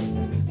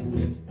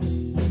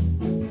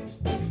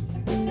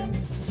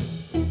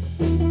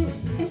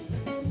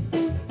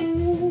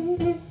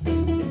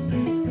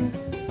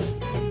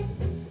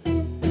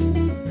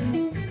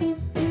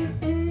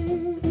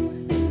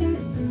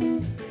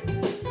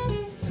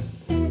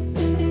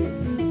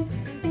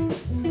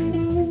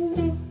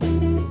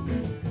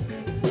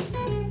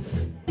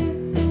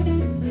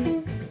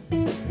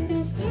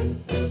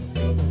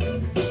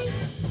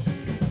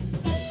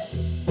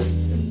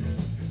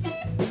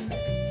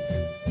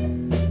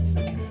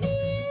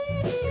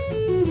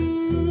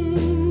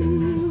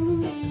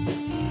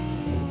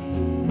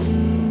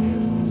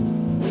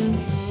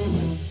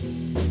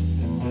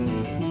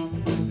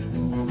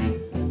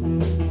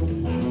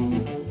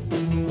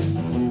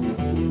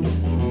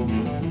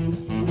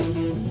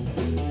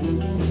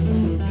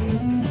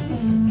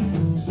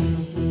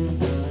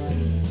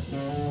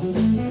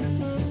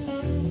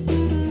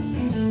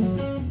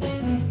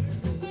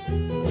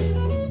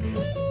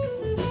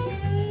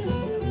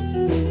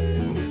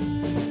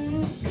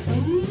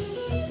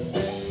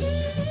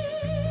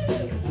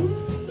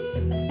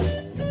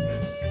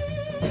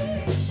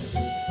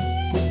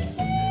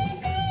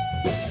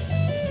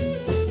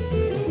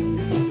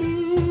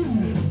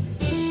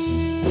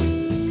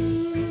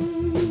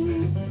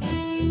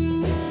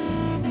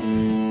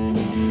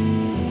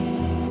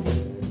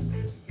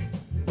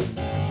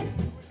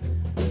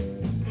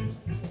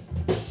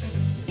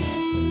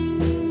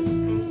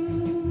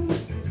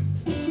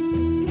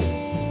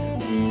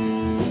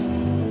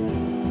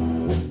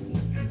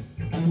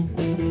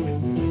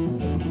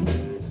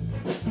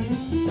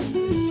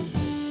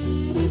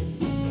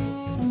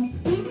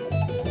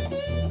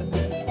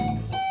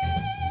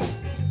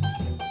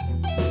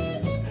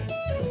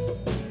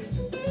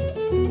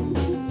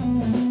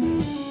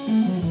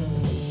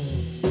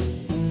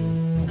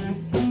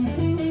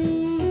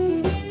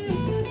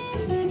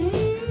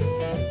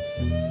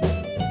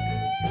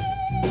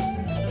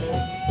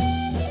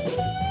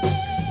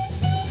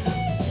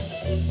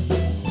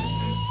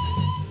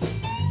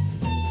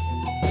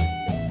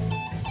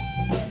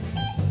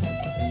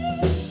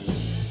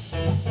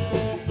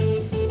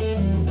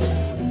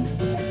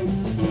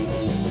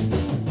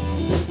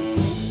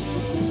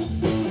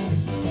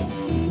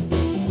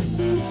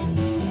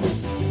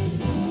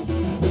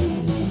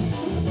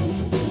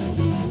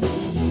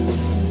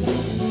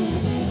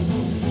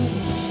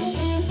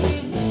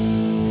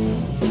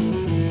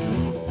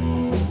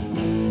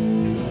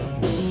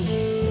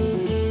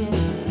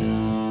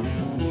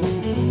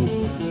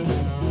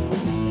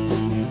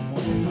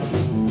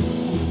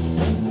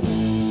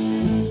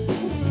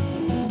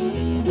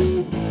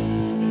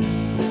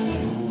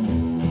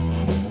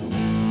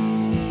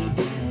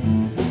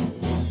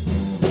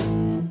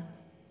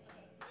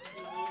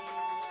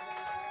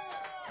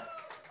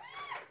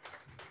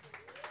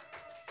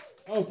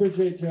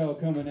 Appreciate y'all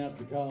coming out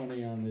to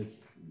Colony on this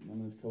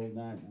cold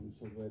night. I'm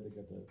so glad they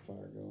got the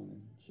fire going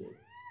and shit.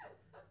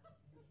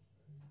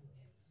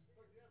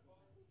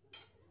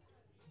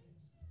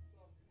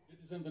 Get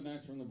you something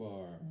nice from the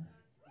bar.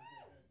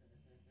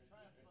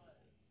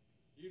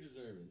 You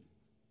deserve it.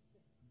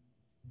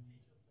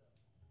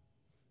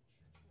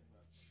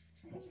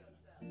 Let's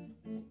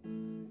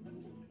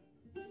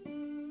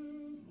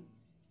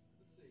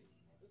see.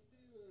 Let's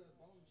do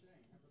ball and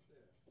chain. How about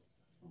that?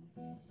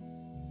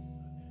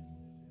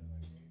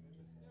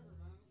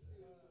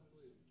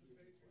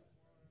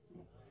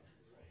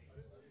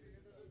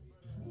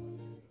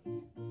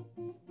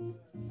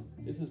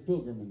 This is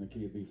Pilgrim in the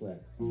key of B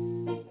flat.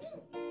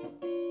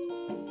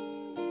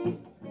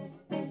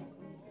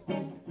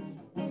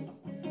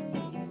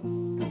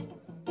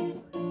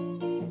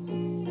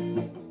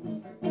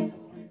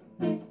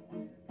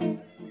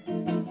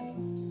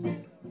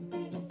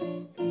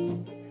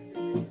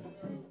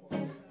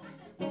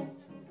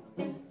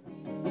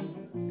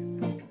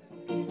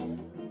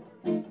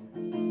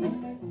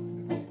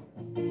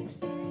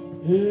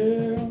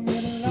 Yeah, I'm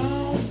getting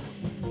along.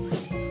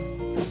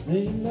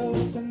 Ain't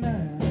love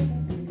tonight.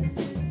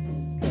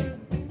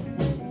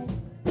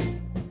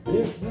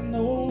 It's the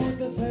north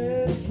that's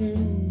had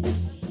excuse.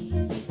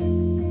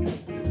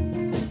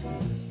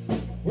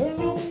 Well,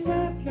 I'm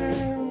right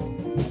now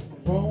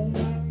from my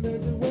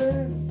desert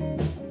west.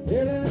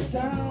 It is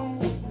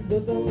sound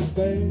of those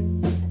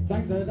bad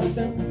things that I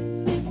do.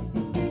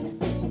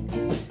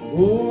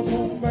 Oh,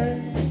 so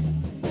bad.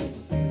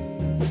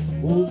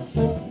 Oh,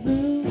 so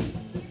blue.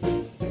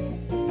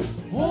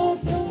 Oh,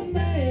 so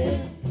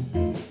mad.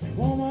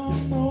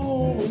 Woman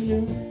over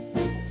you.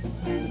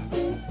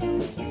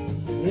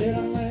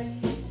 Little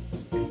man,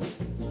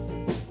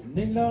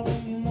 little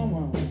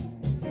mama.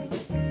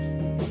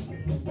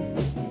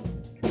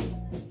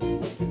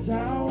 It's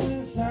all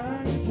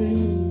inside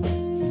too.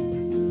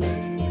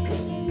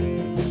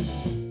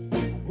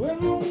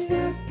 Well, on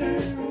that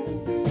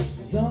down,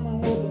 son, I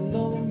was a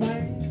little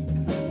man.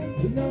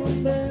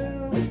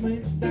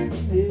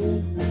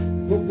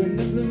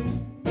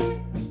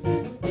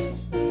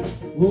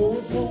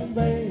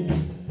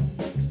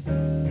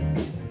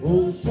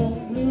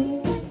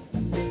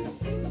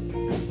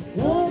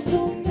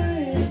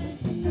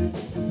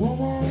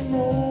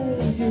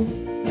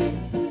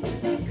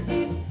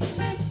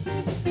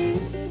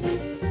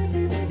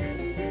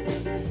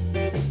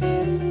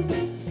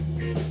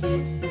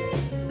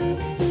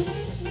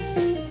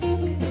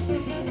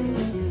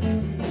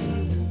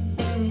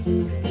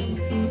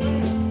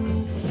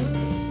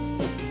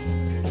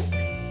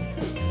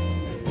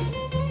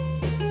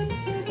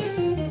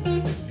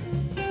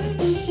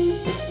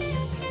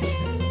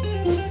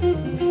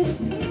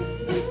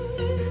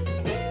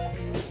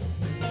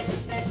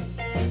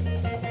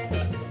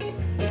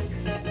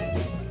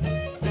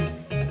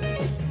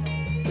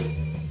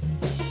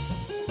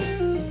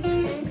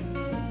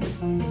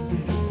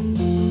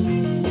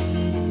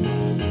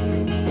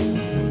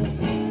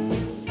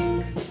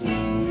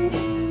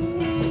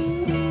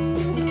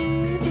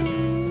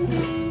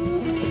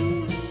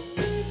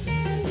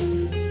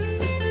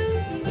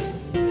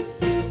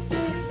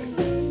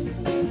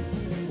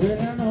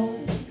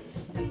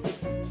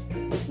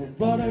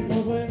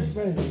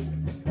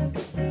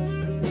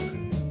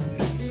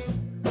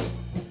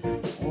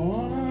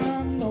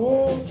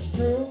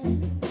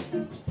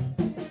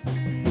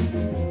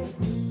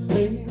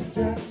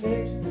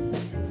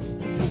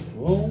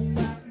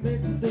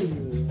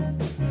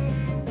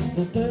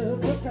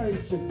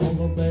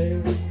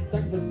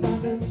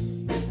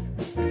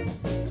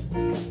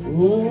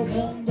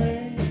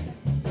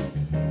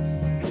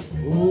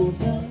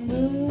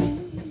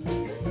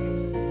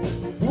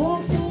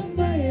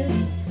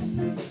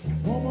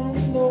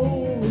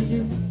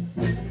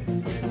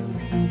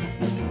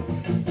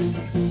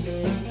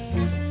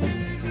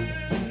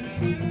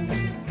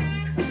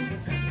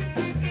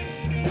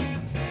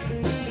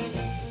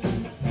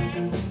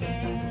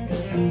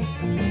 Thank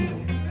you.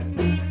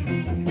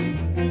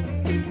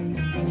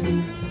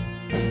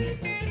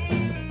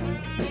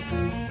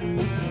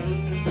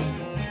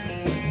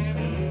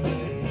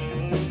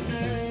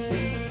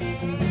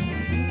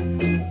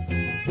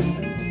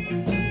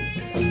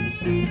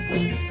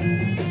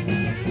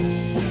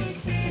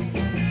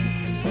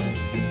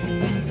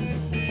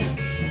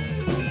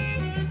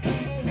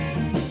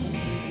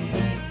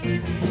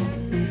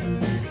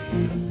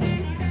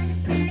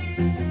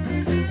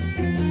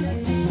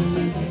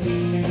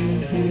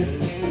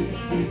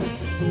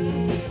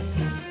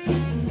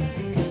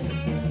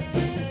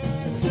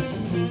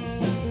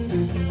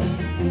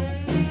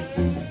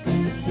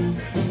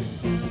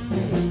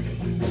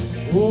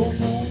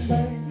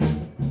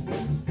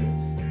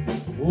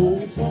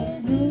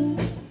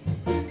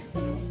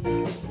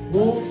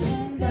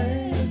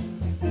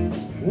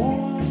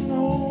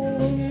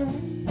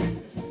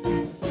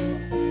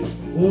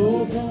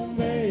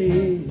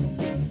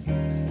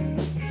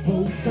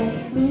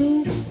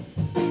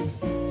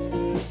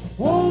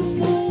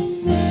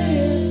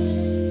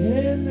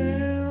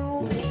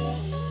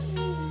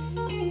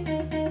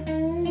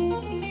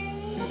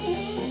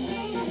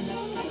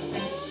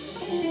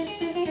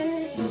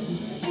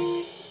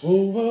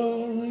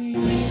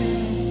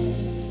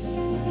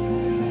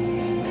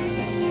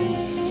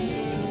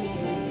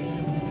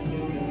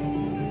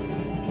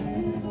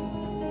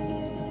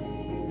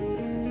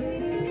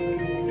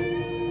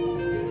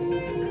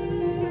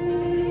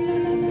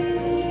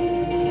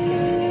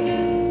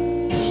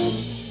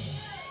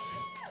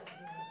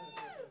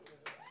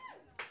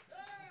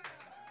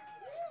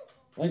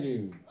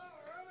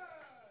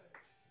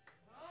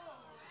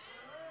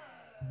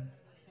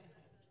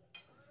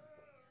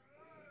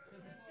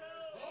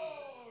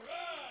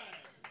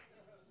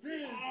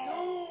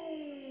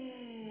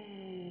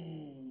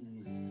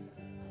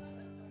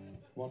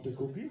 Want a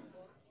cookie?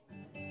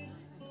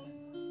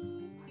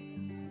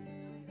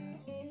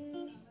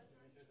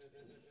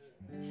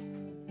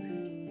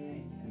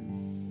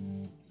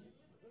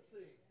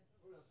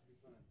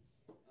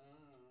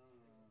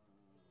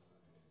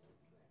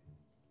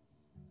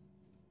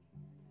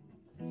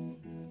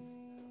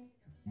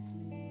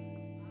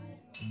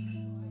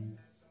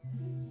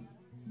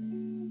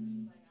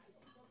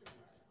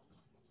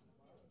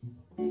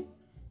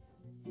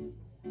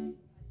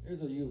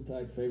 Here's a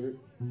Yuletide favorite.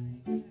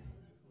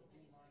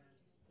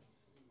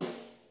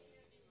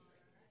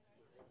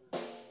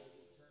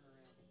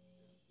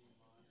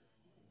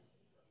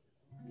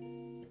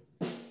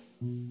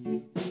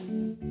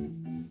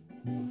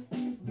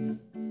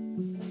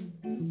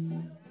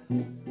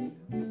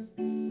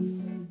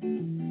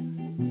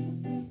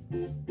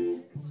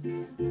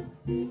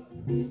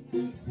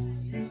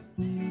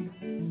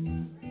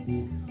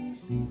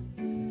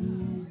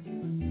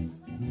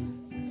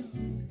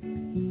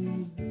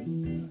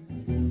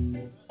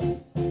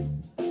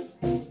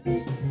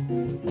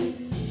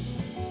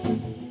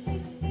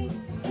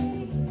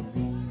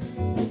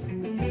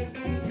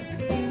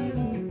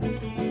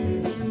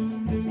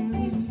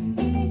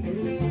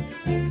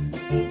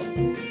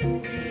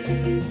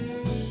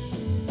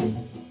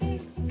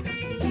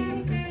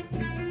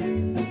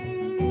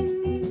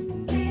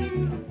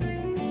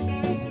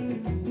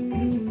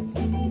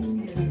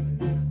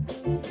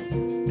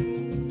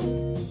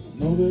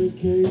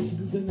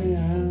 Vacations in the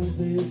eyes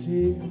this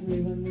year,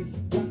 leaving this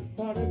black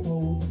party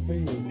pole to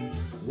feel.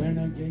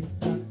 Renegade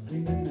not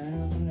cleaning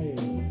out my head.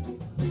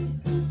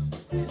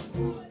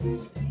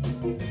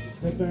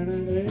 Slipping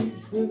an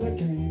ace with a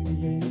candy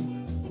yes.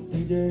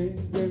 DJs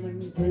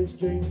jamming Chris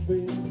James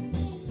Bill.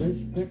 Chris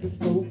Pecker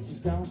smokes his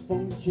scarf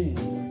on the chin.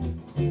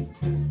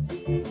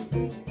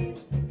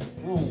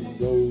 On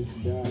those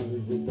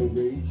guys at the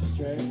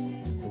racetrack,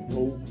 for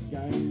poker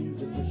games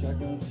at the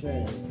shotgun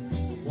shack.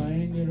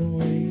 Playing it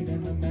away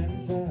in the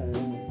man's eye.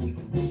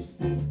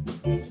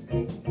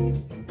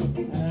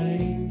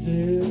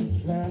 Angels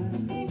fly,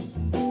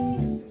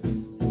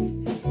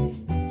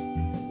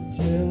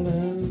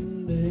 children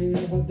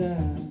never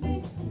die.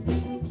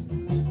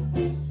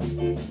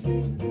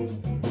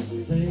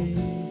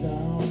 Sings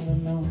all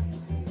along,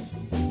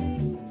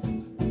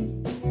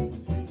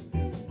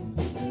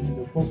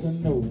 the poker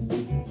knows.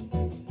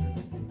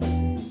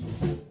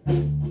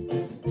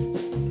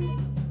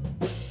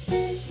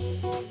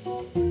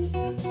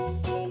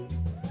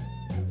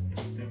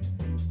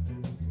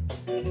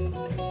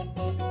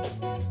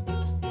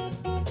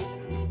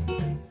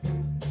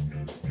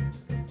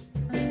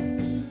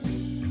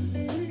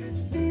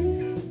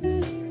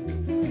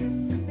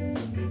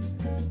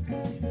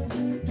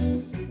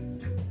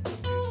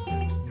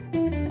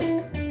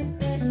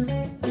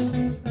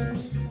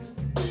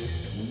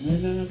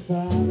 Midnight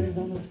parties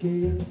on the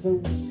skiing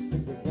slopes.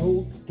 The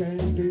rope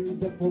can do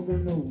the poker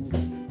nose.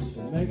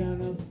 We're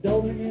making us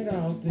doling it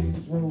off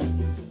these ropes.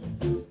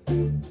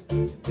 When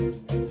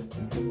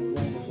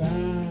the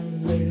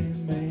fine lady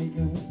make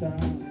 'em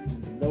stop.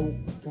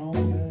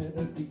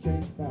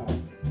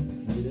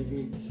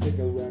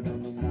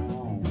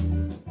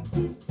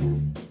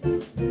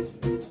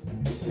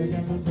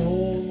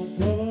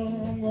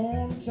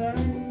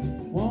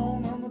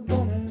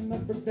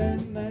 damn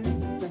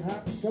thing. The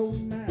hot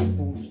cold night's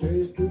going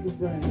straight through the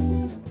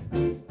brain.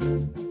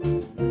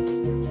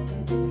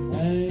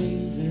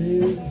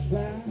 Angels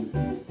fly,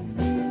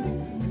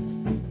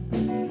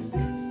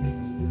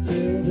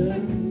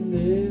 children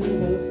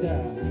never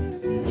die.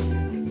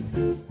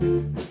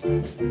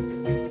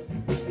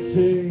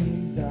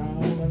 She's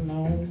all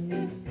alone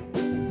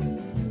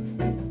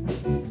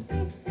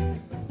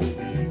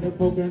in the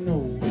Pocono.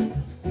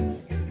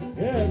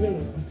 Yeah,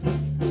 Billy.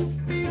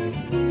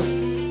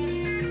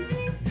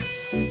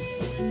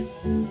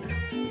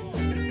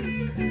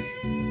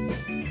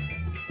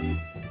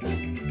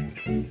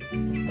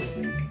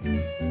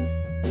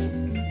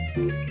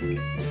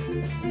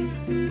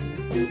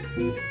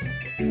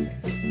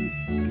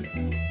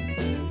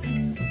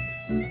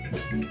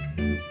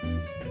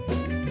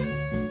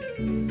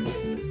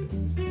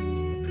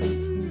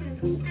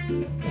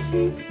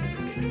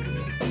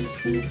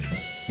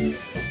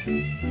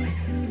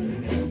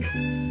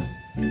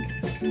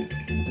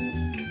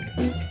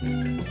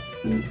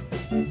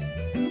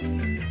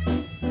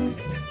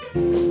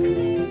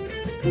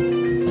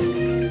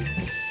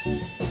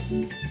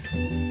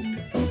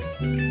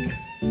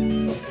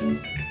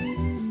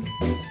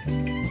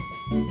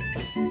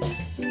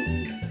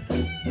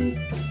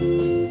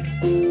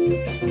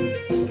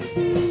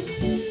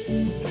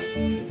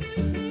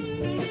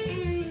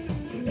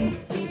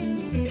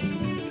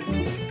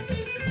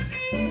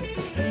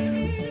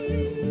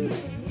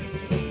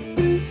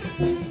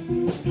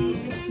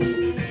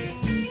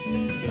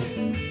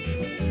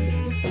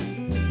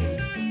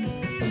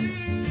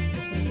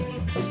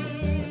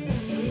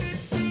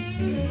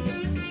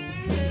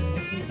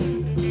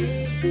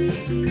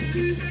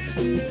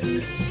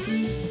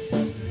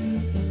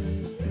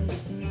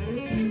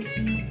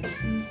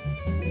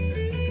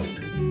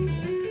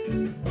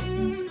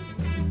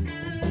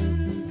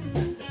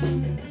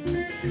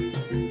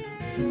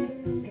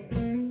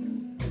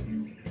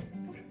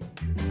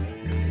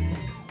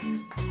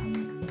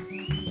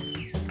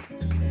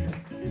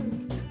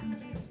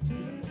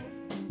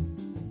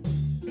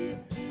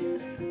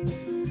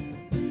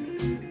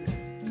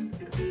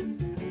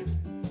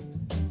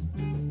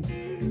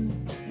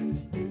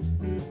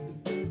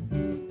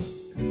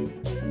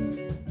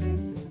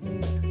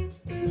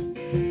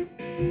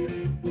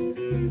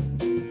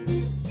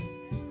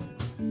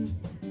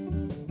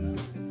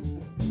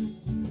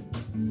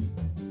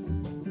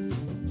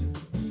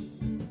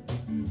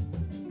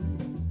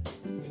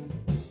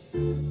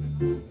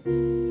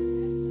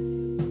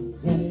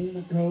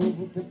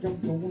 Think I'm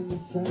going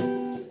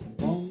inside.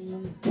 On the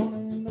corner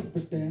in the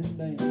big damn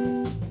lane.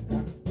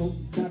 Hot cold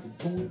nights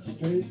going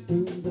straight to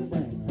the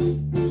brain.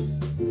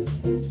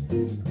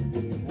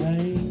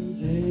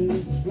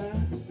 Angels fly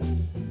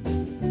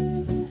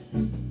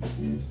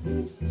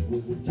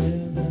with the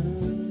children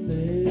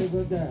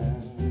never die.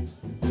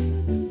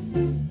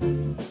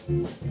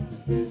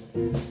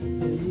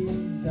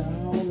 He's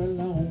all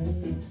alone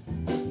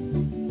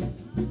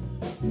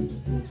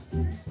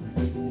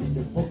in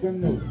the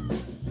Pocono.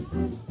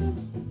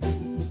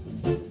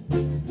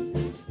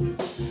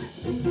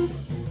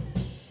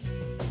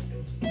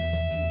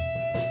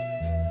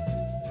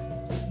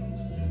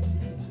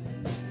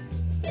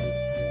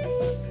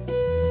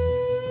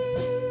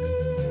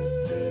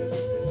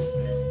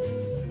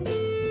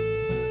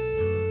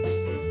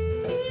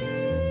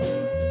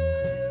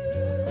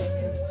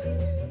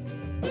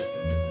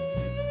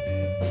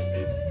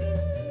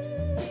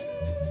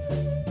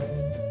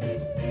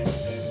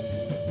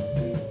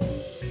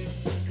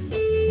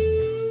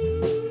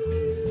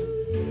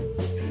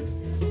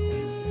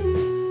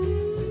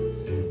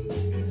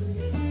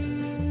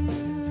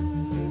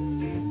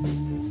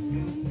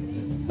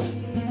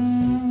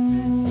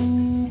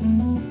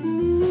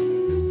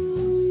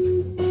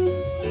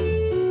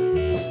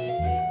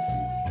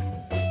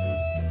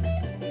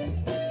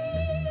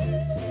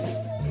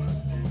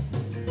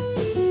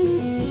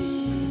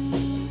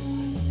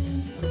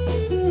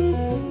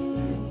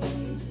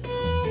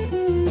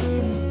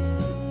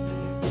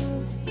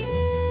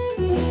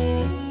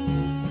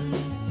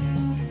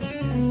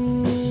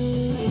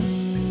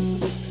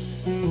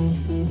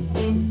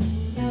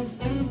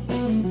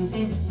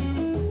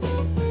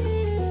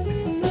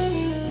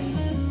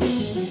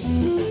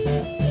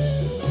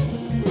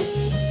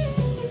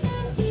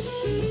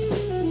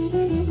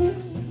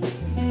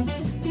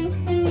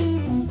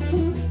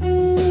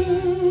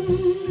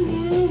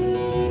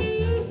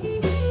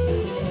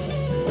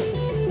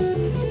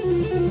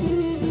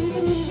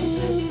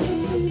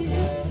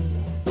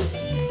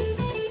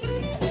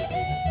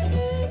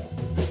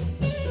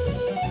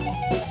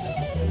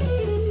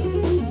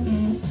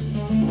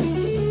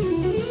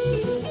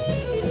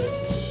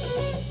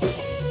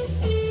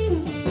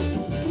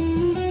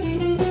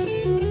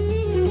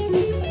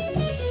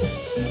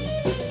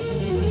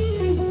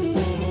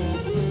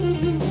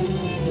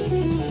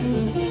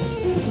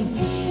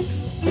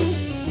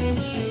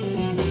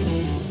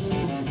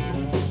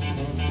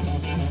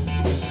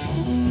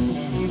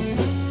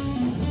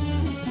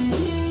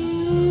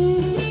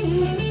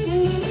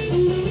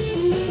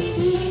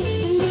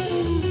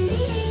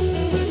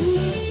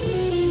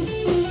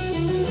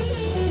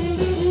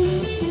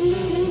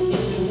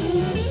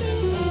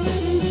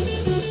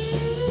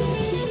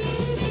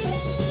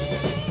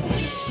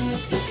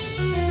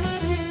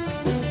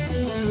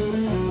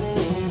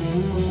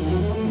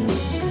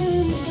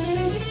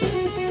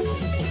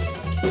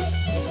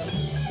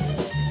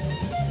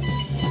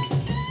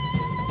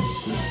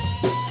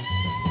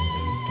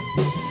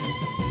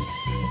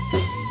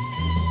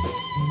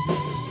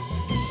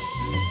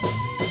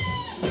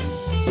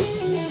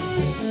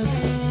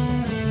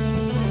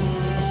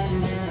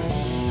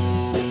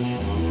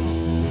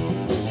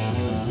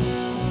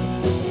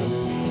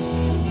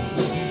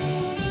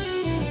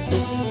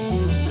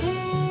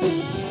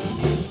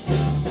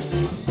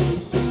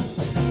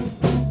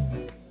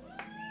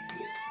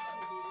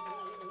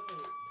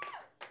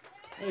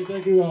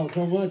 thank you all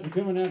so much for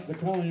coming out to the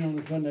colony on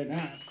the Sunday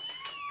night.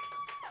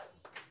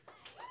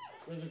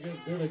 Brother good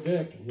Billy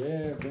Beck,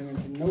 yeah, bringing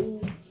some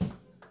notes.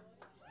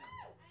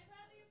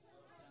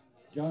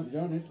 John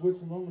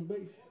Entwistle on the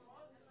bass.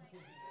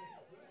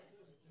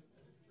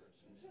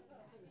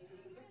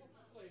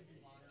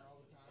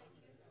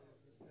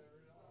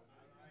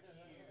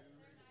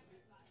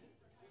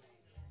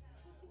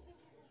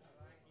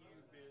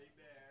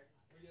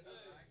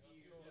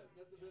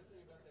 That's the best thing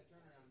about that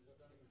turnaround. Just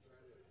don't even try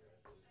to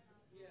address it.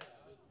 Yeah.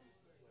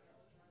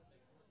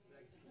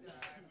 Sexy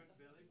time with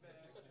Billy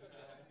Beck. So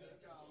nice. So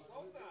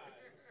nice.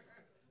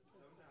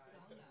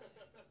 His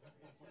sister,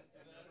 number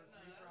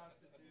 3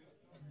 prostitute.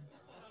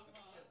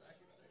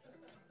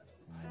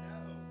 I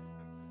know.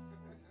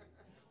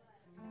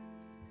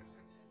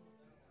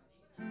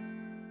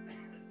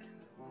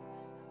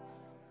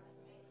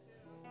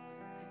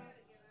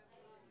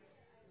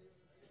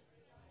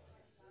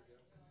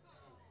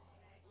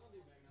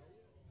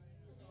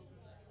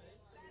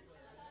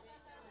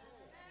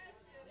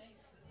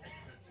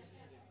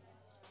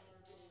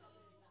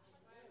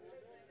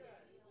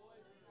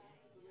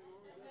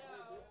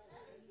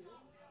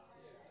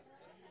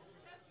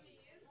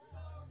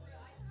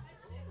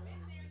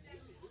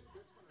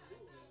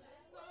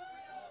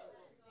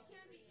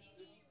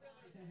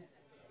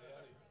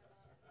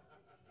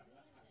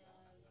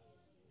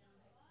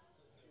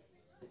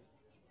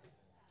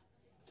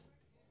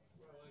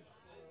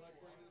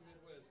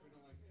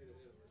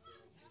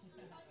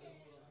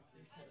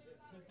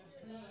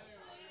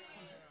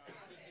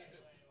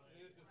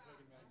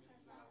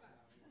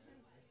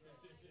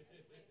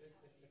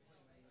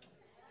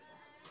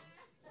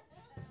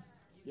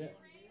 Yeah.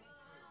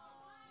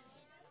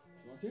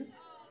 You want to?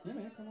 Yeah,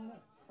 man, come on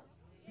up.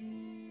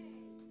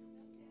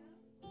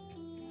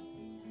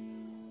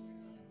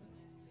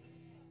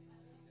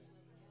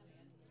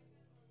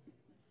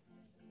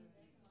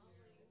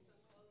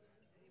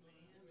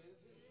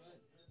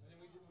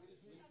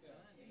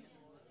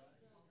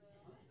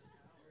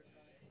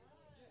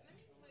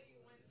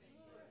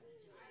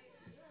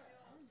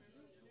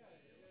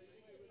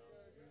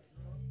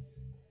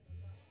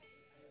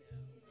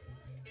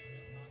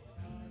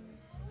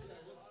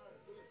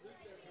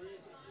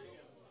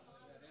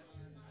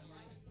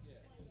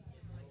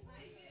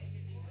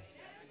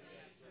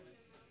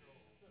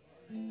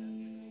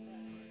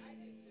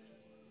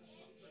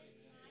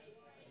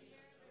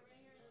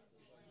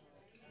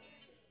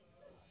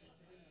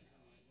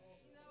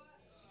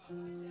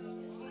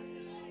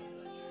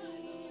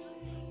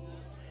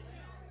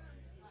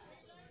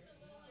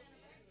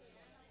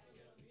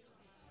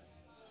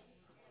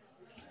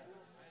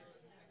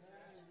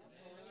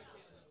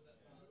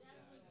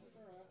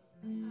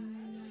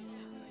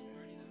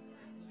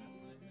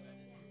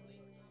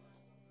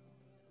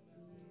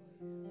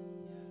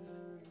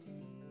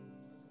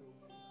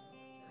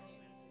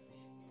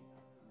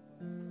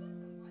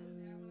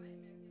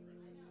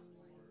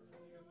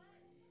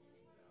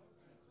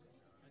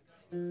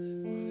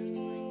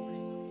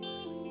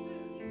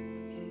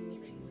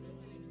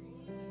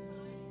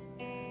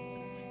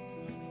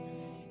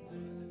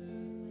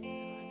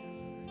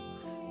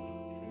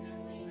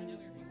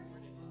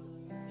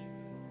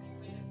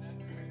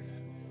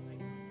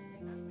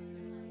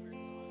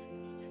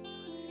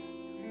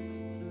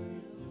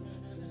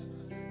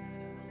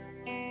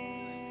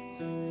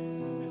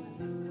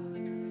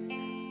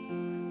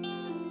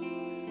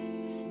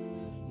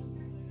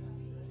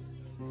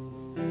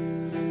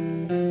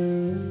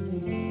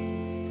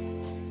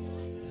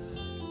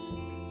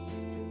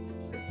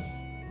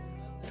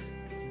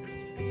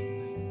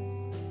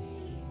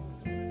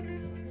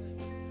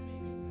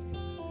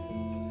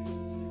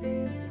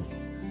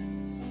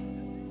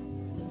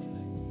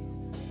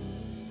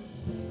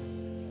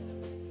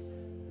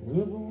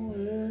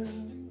 Whippoorwill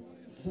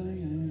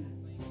singing,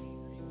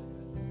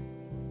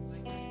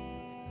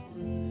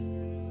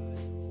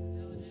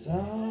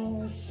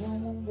 sour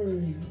summer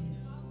breeze,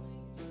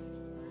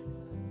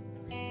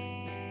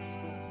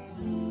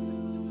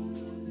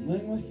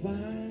 make me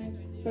think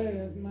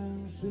bad man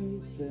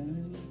sweet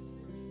thing,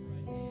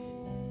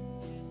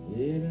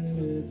 it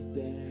lives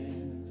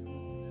down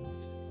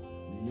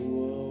New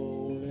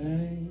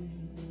Orleans.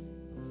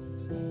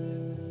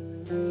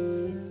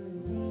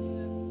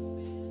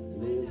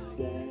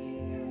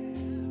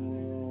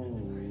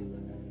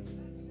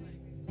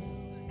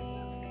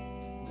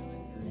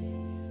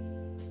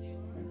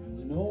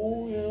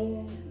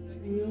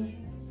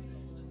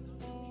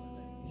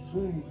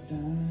 Sweet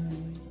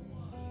time,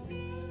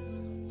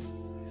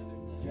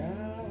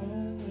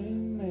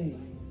 driving me.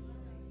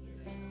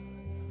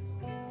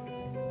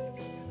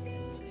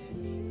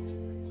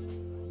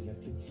 Got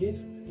to get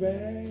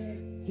back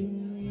to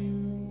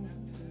you,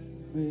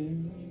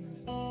 baby.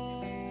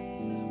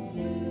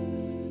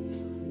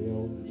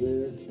 You're the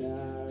best I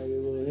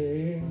ever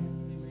had.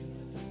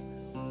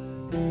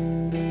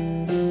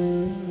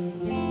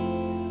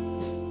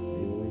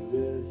 You're the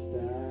best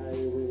I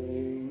ever had.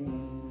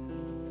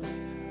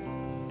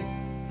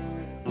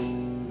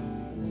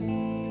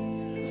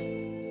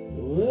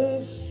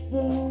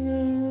 Whisper in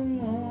the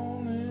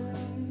morning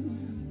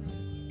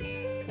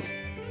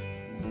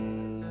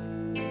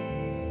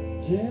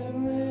Tell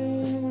me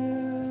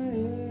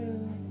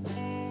where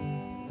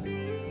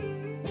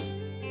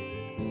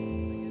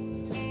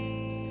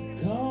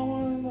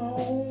coming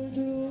home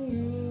to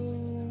you,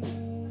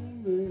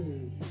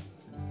 baby.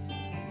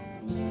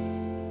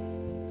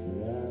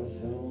 But I'll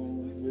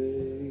soon be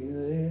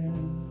there.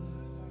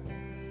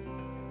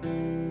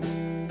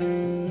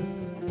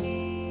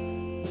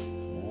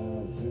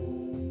 I'll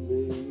soon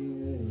be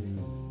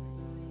there.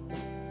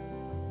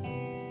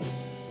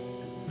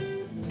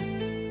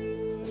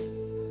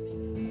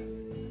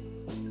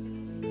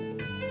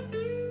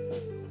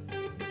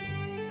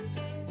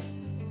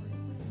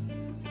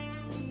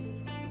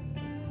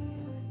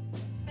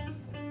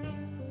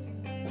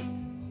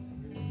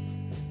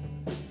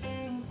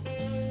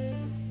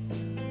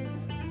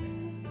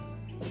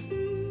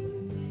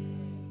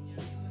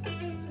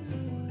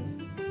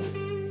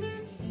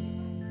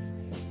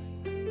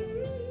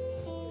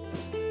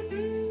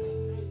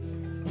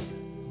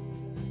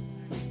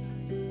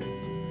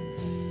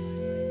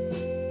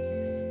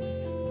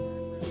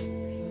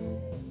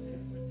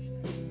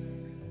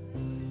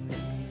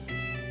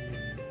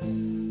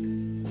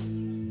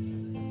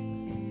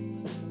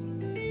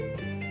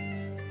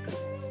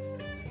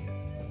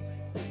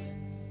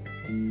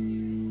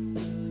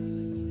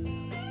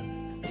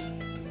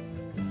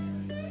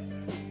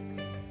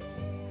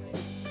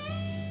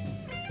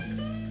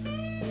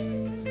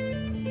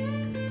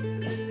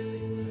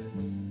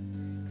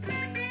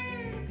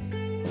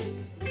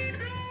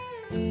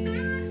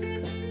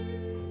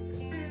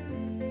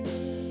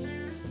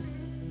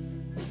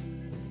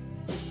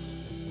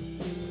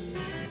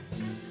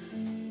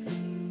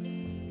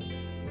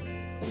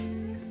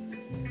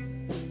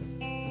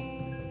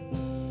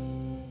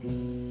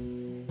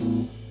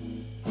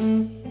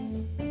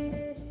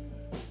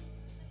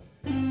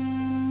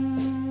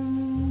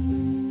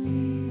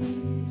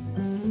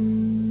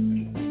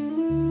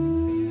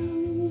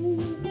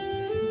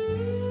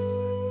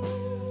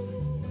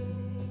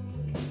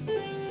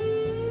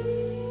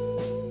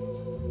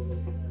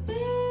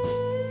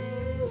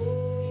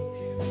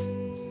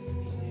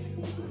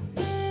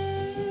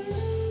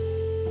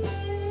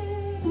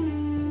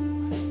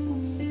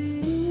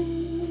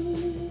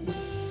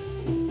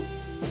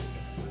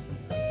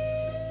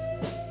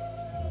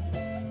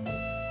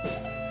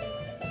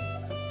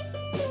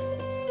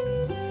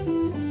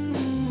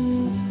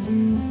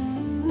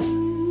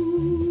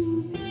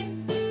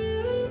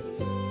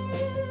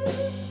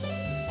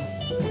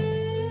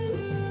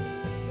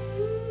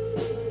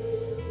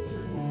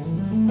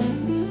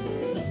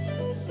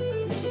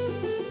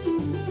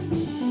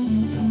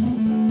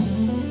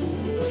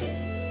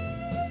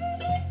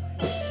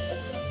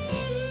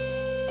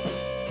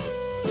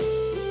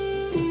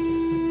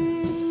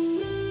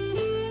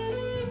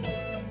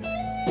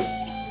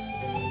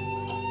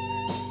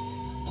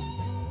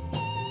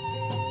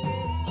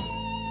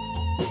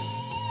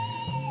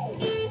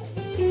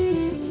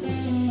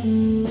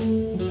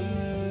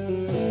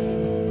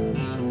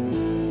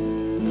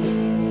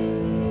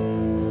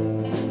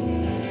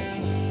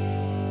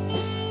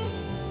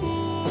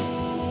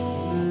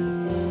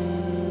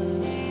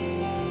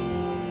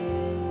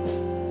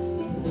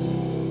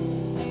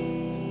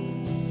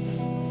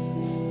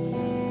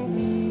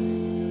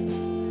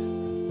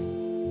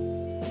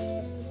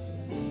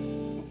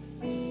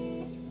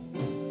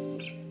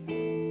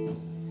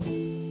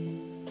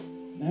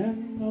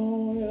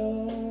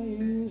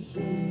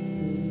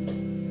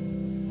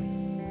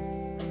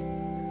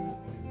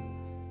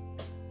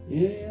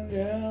 Yeah,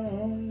 down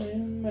on the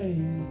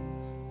main.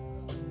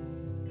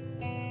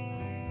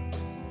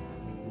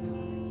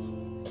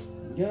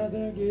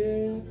 Gotta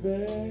get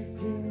back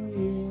to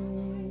you,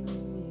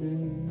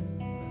 babe.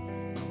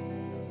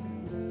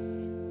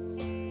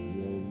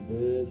 You're the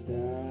best I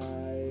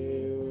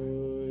ever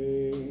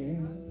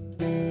had.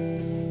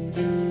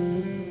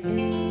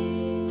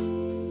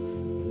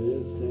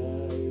 Best I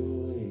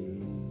ever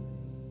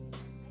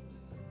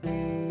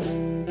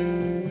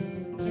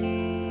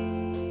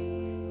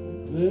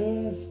had.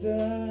 Best I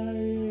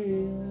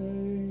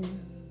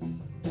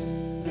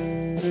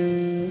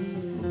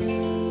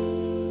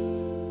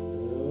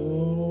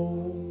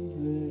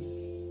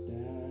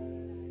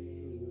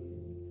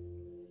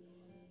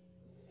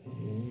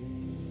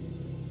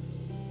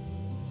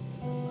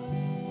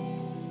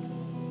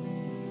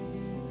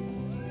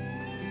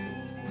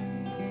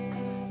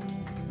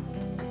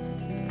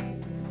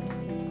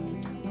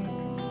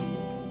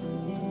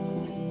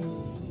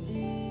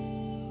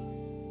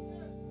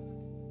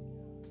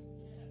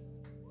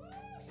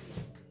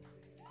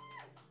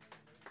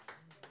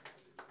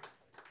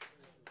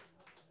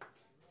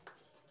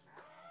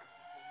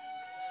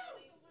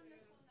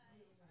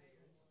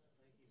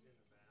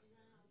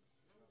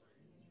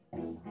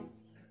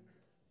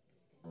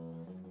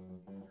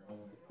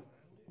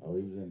Oh,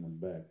 he was in the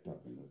back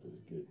talking with his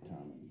good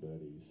timing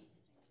buddies.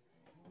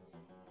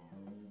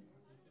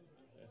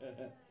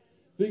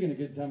 Speaking of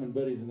good timing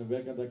buddies in the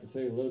back, I'd like to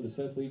say hello to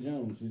Seth Lee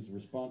Jones, who's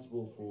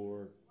responsible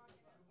for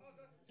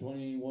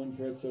 21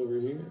 frets over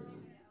here.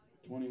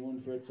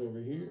 21 frets over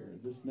here,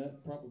 this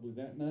nut, probably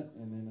that nut,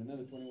 and then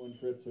another 21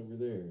 frets over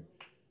there.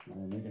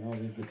 Making all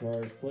these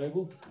guitars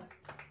playable.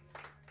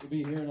 You'll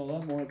be hearing a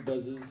lot more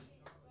buzzes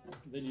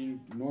than you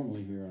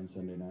normally hear on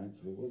Sunday nights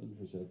if it wasn't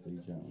for Seth Lee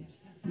Jones.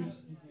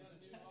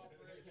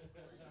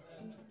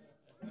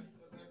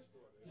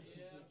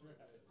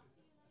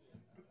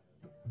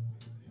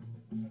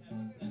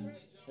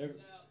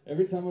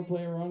 Every time I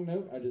play a wrong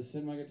note, I just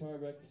send my guitar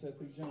back to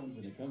Seth Lee Jones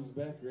and it comes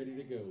back ready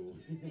to go.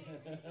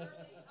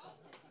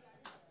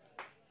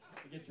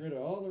 It gets rid of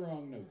all the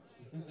wrong notes.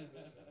 Just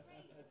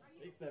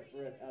takes that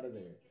fret out of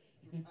there.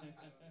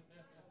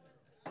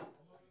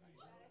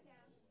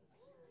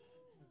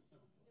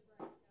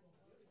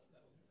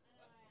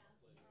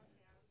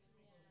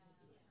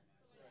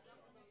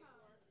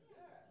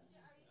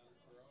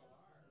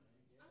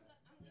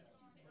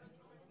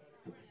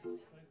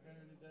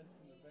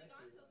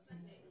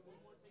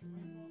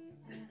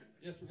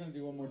 Yes, we're going to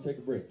do one more, take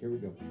a break. Here we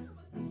go.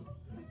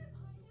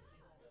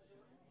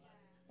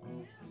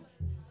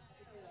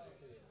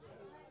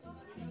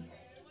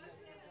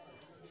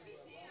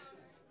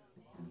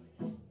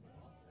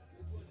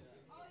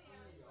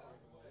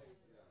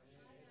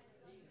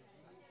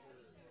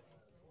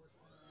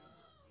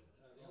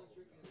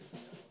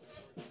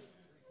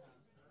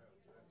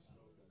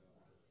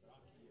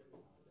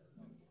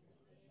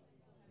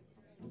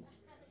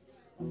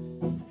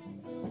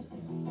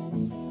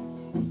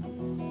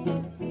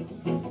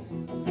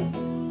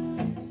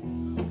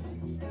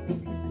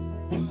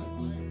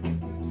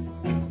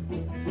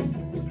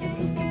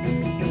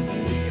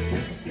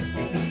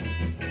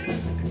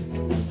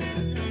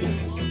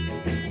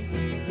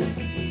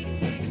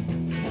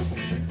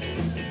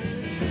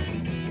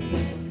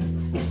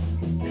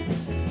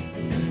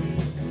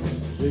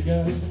 Shake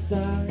out the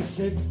thing,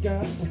 shake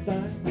out the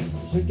thing,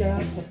 shake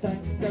out the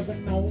thing,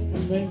 grabbing on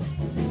me.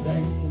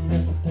 Dancing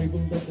at the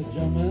table at the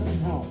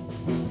Benjaman house,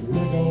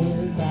 ring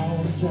old ball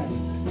and chain.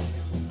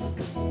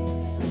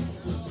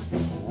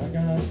 I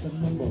got the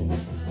number,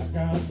 I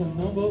got the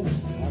number,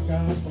 I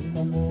got the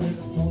number.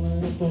 It's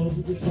gonna fuzz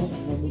with some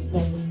numbers,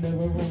 don't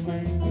never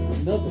remain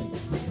nothing.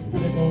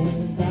 Ring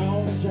old ball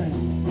and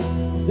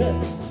chain. Yeah.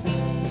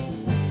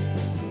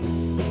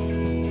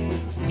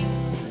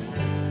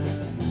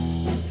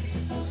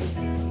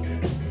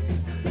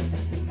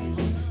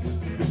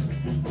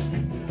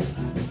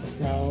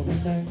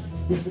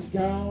 If it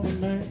calling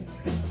me,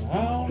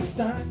 all the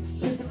time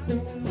she been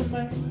doing to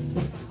me.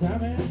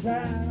 Time and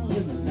trials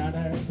in the night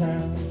at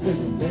town,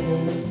 singing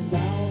little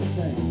down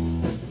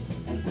chain.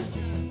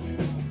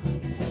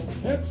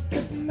 It's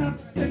getting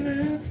nothing,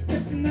 it's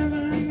getting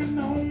everything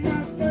on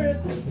my thread.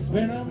 It's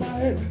been on my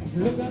head,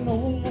 looking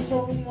on my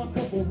soul, my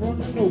couple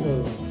running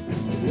over.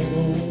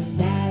 Little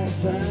down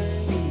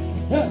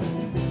chain. Hey.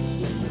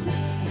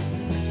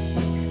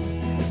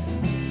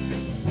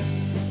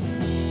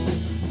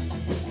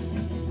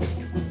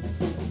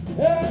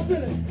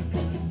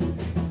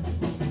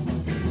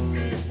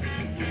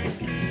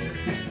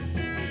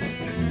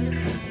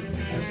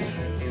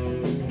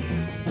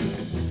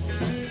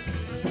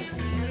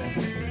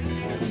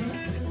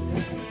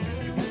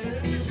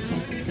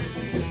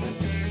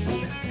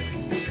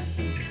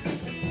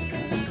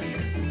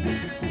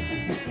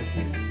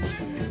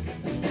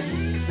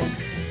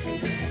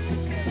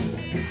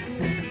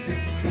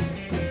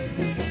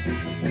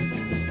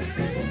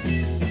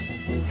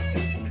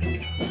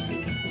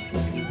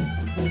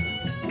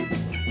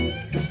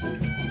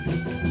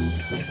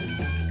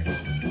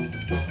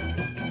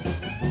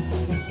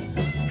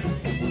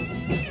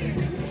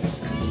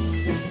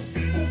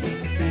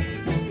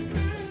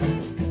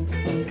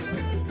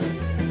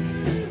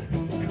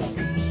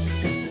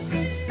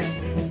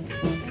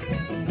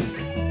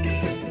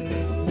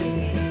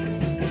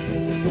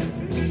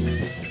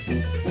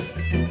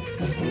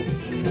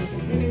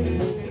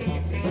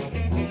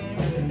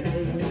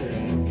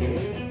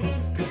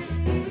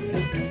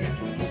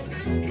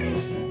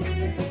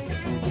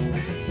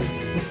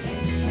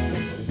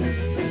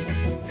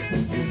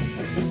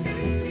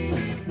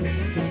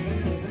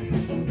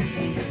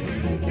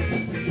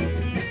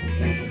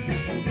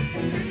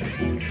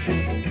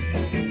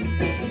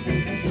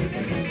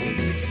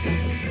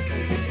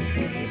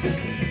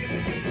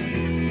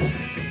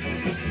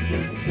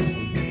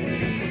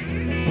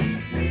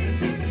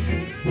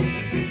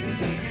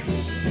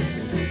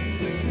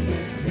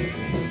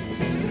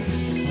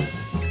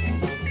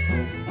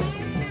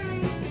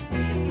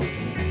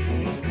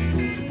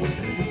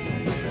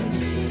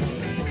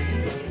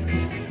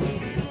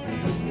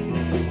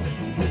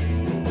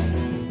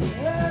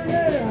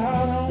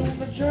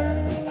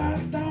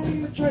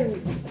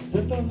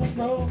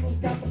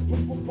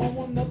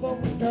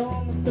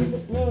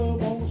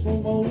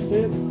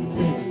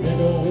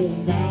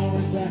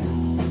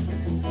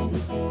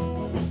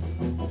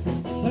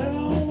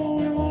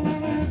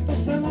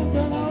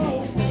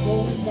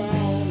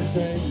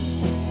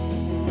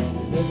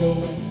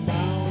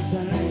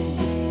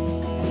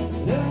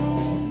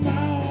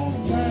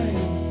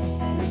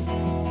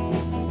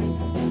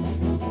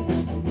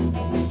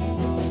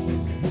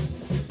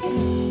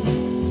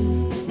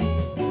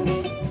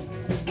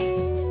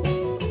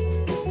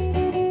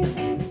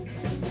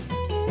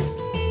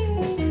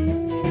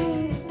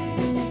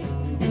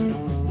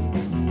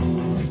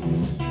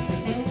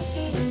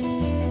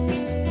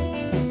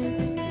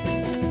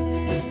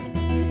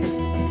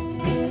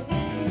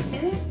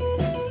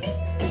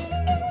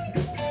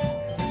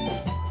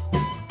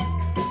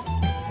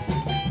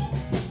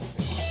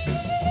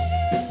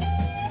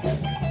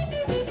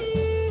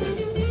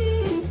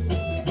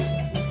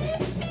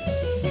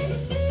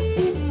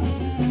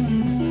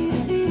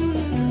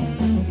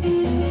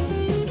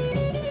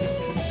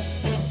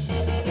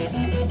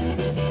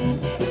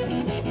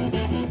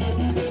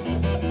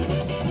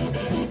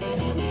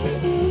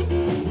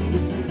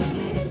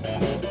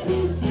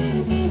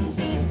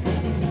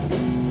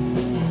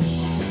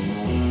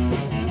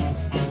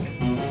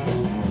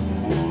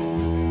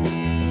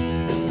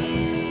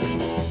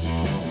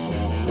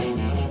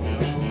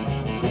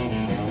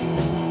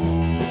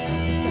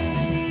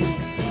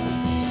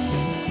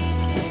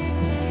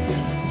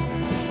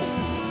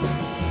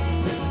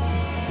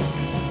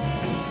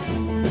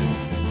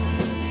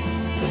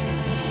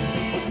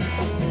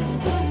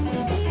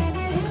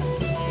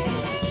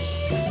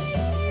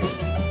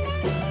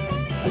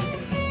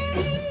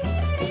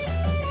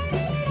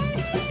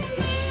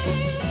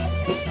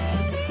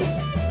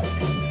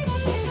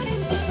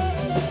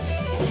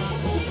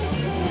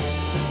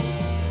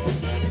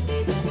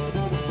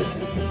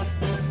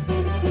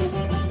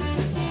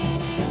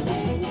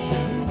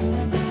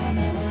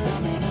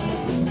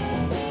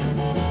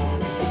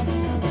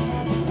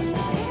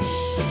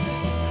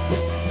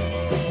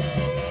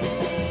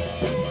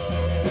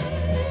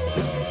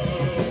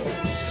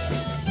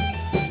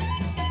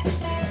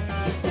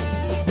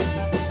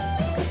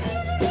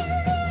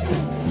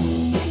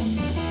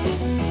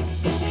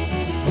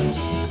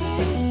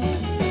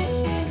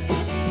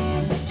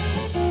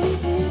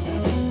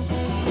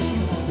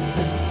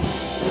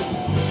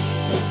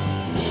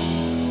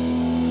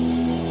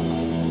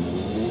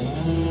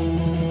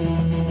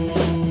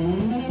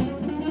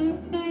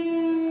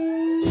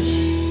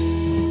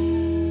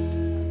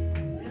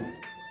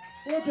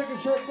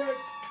 short break.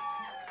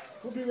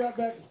 We'll be right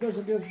back.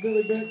 Special guest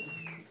Billy Beck.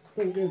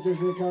 Special guest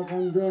Joshua Cock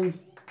on the drums.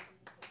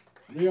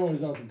 The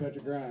always awesome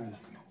Patrick Ryan.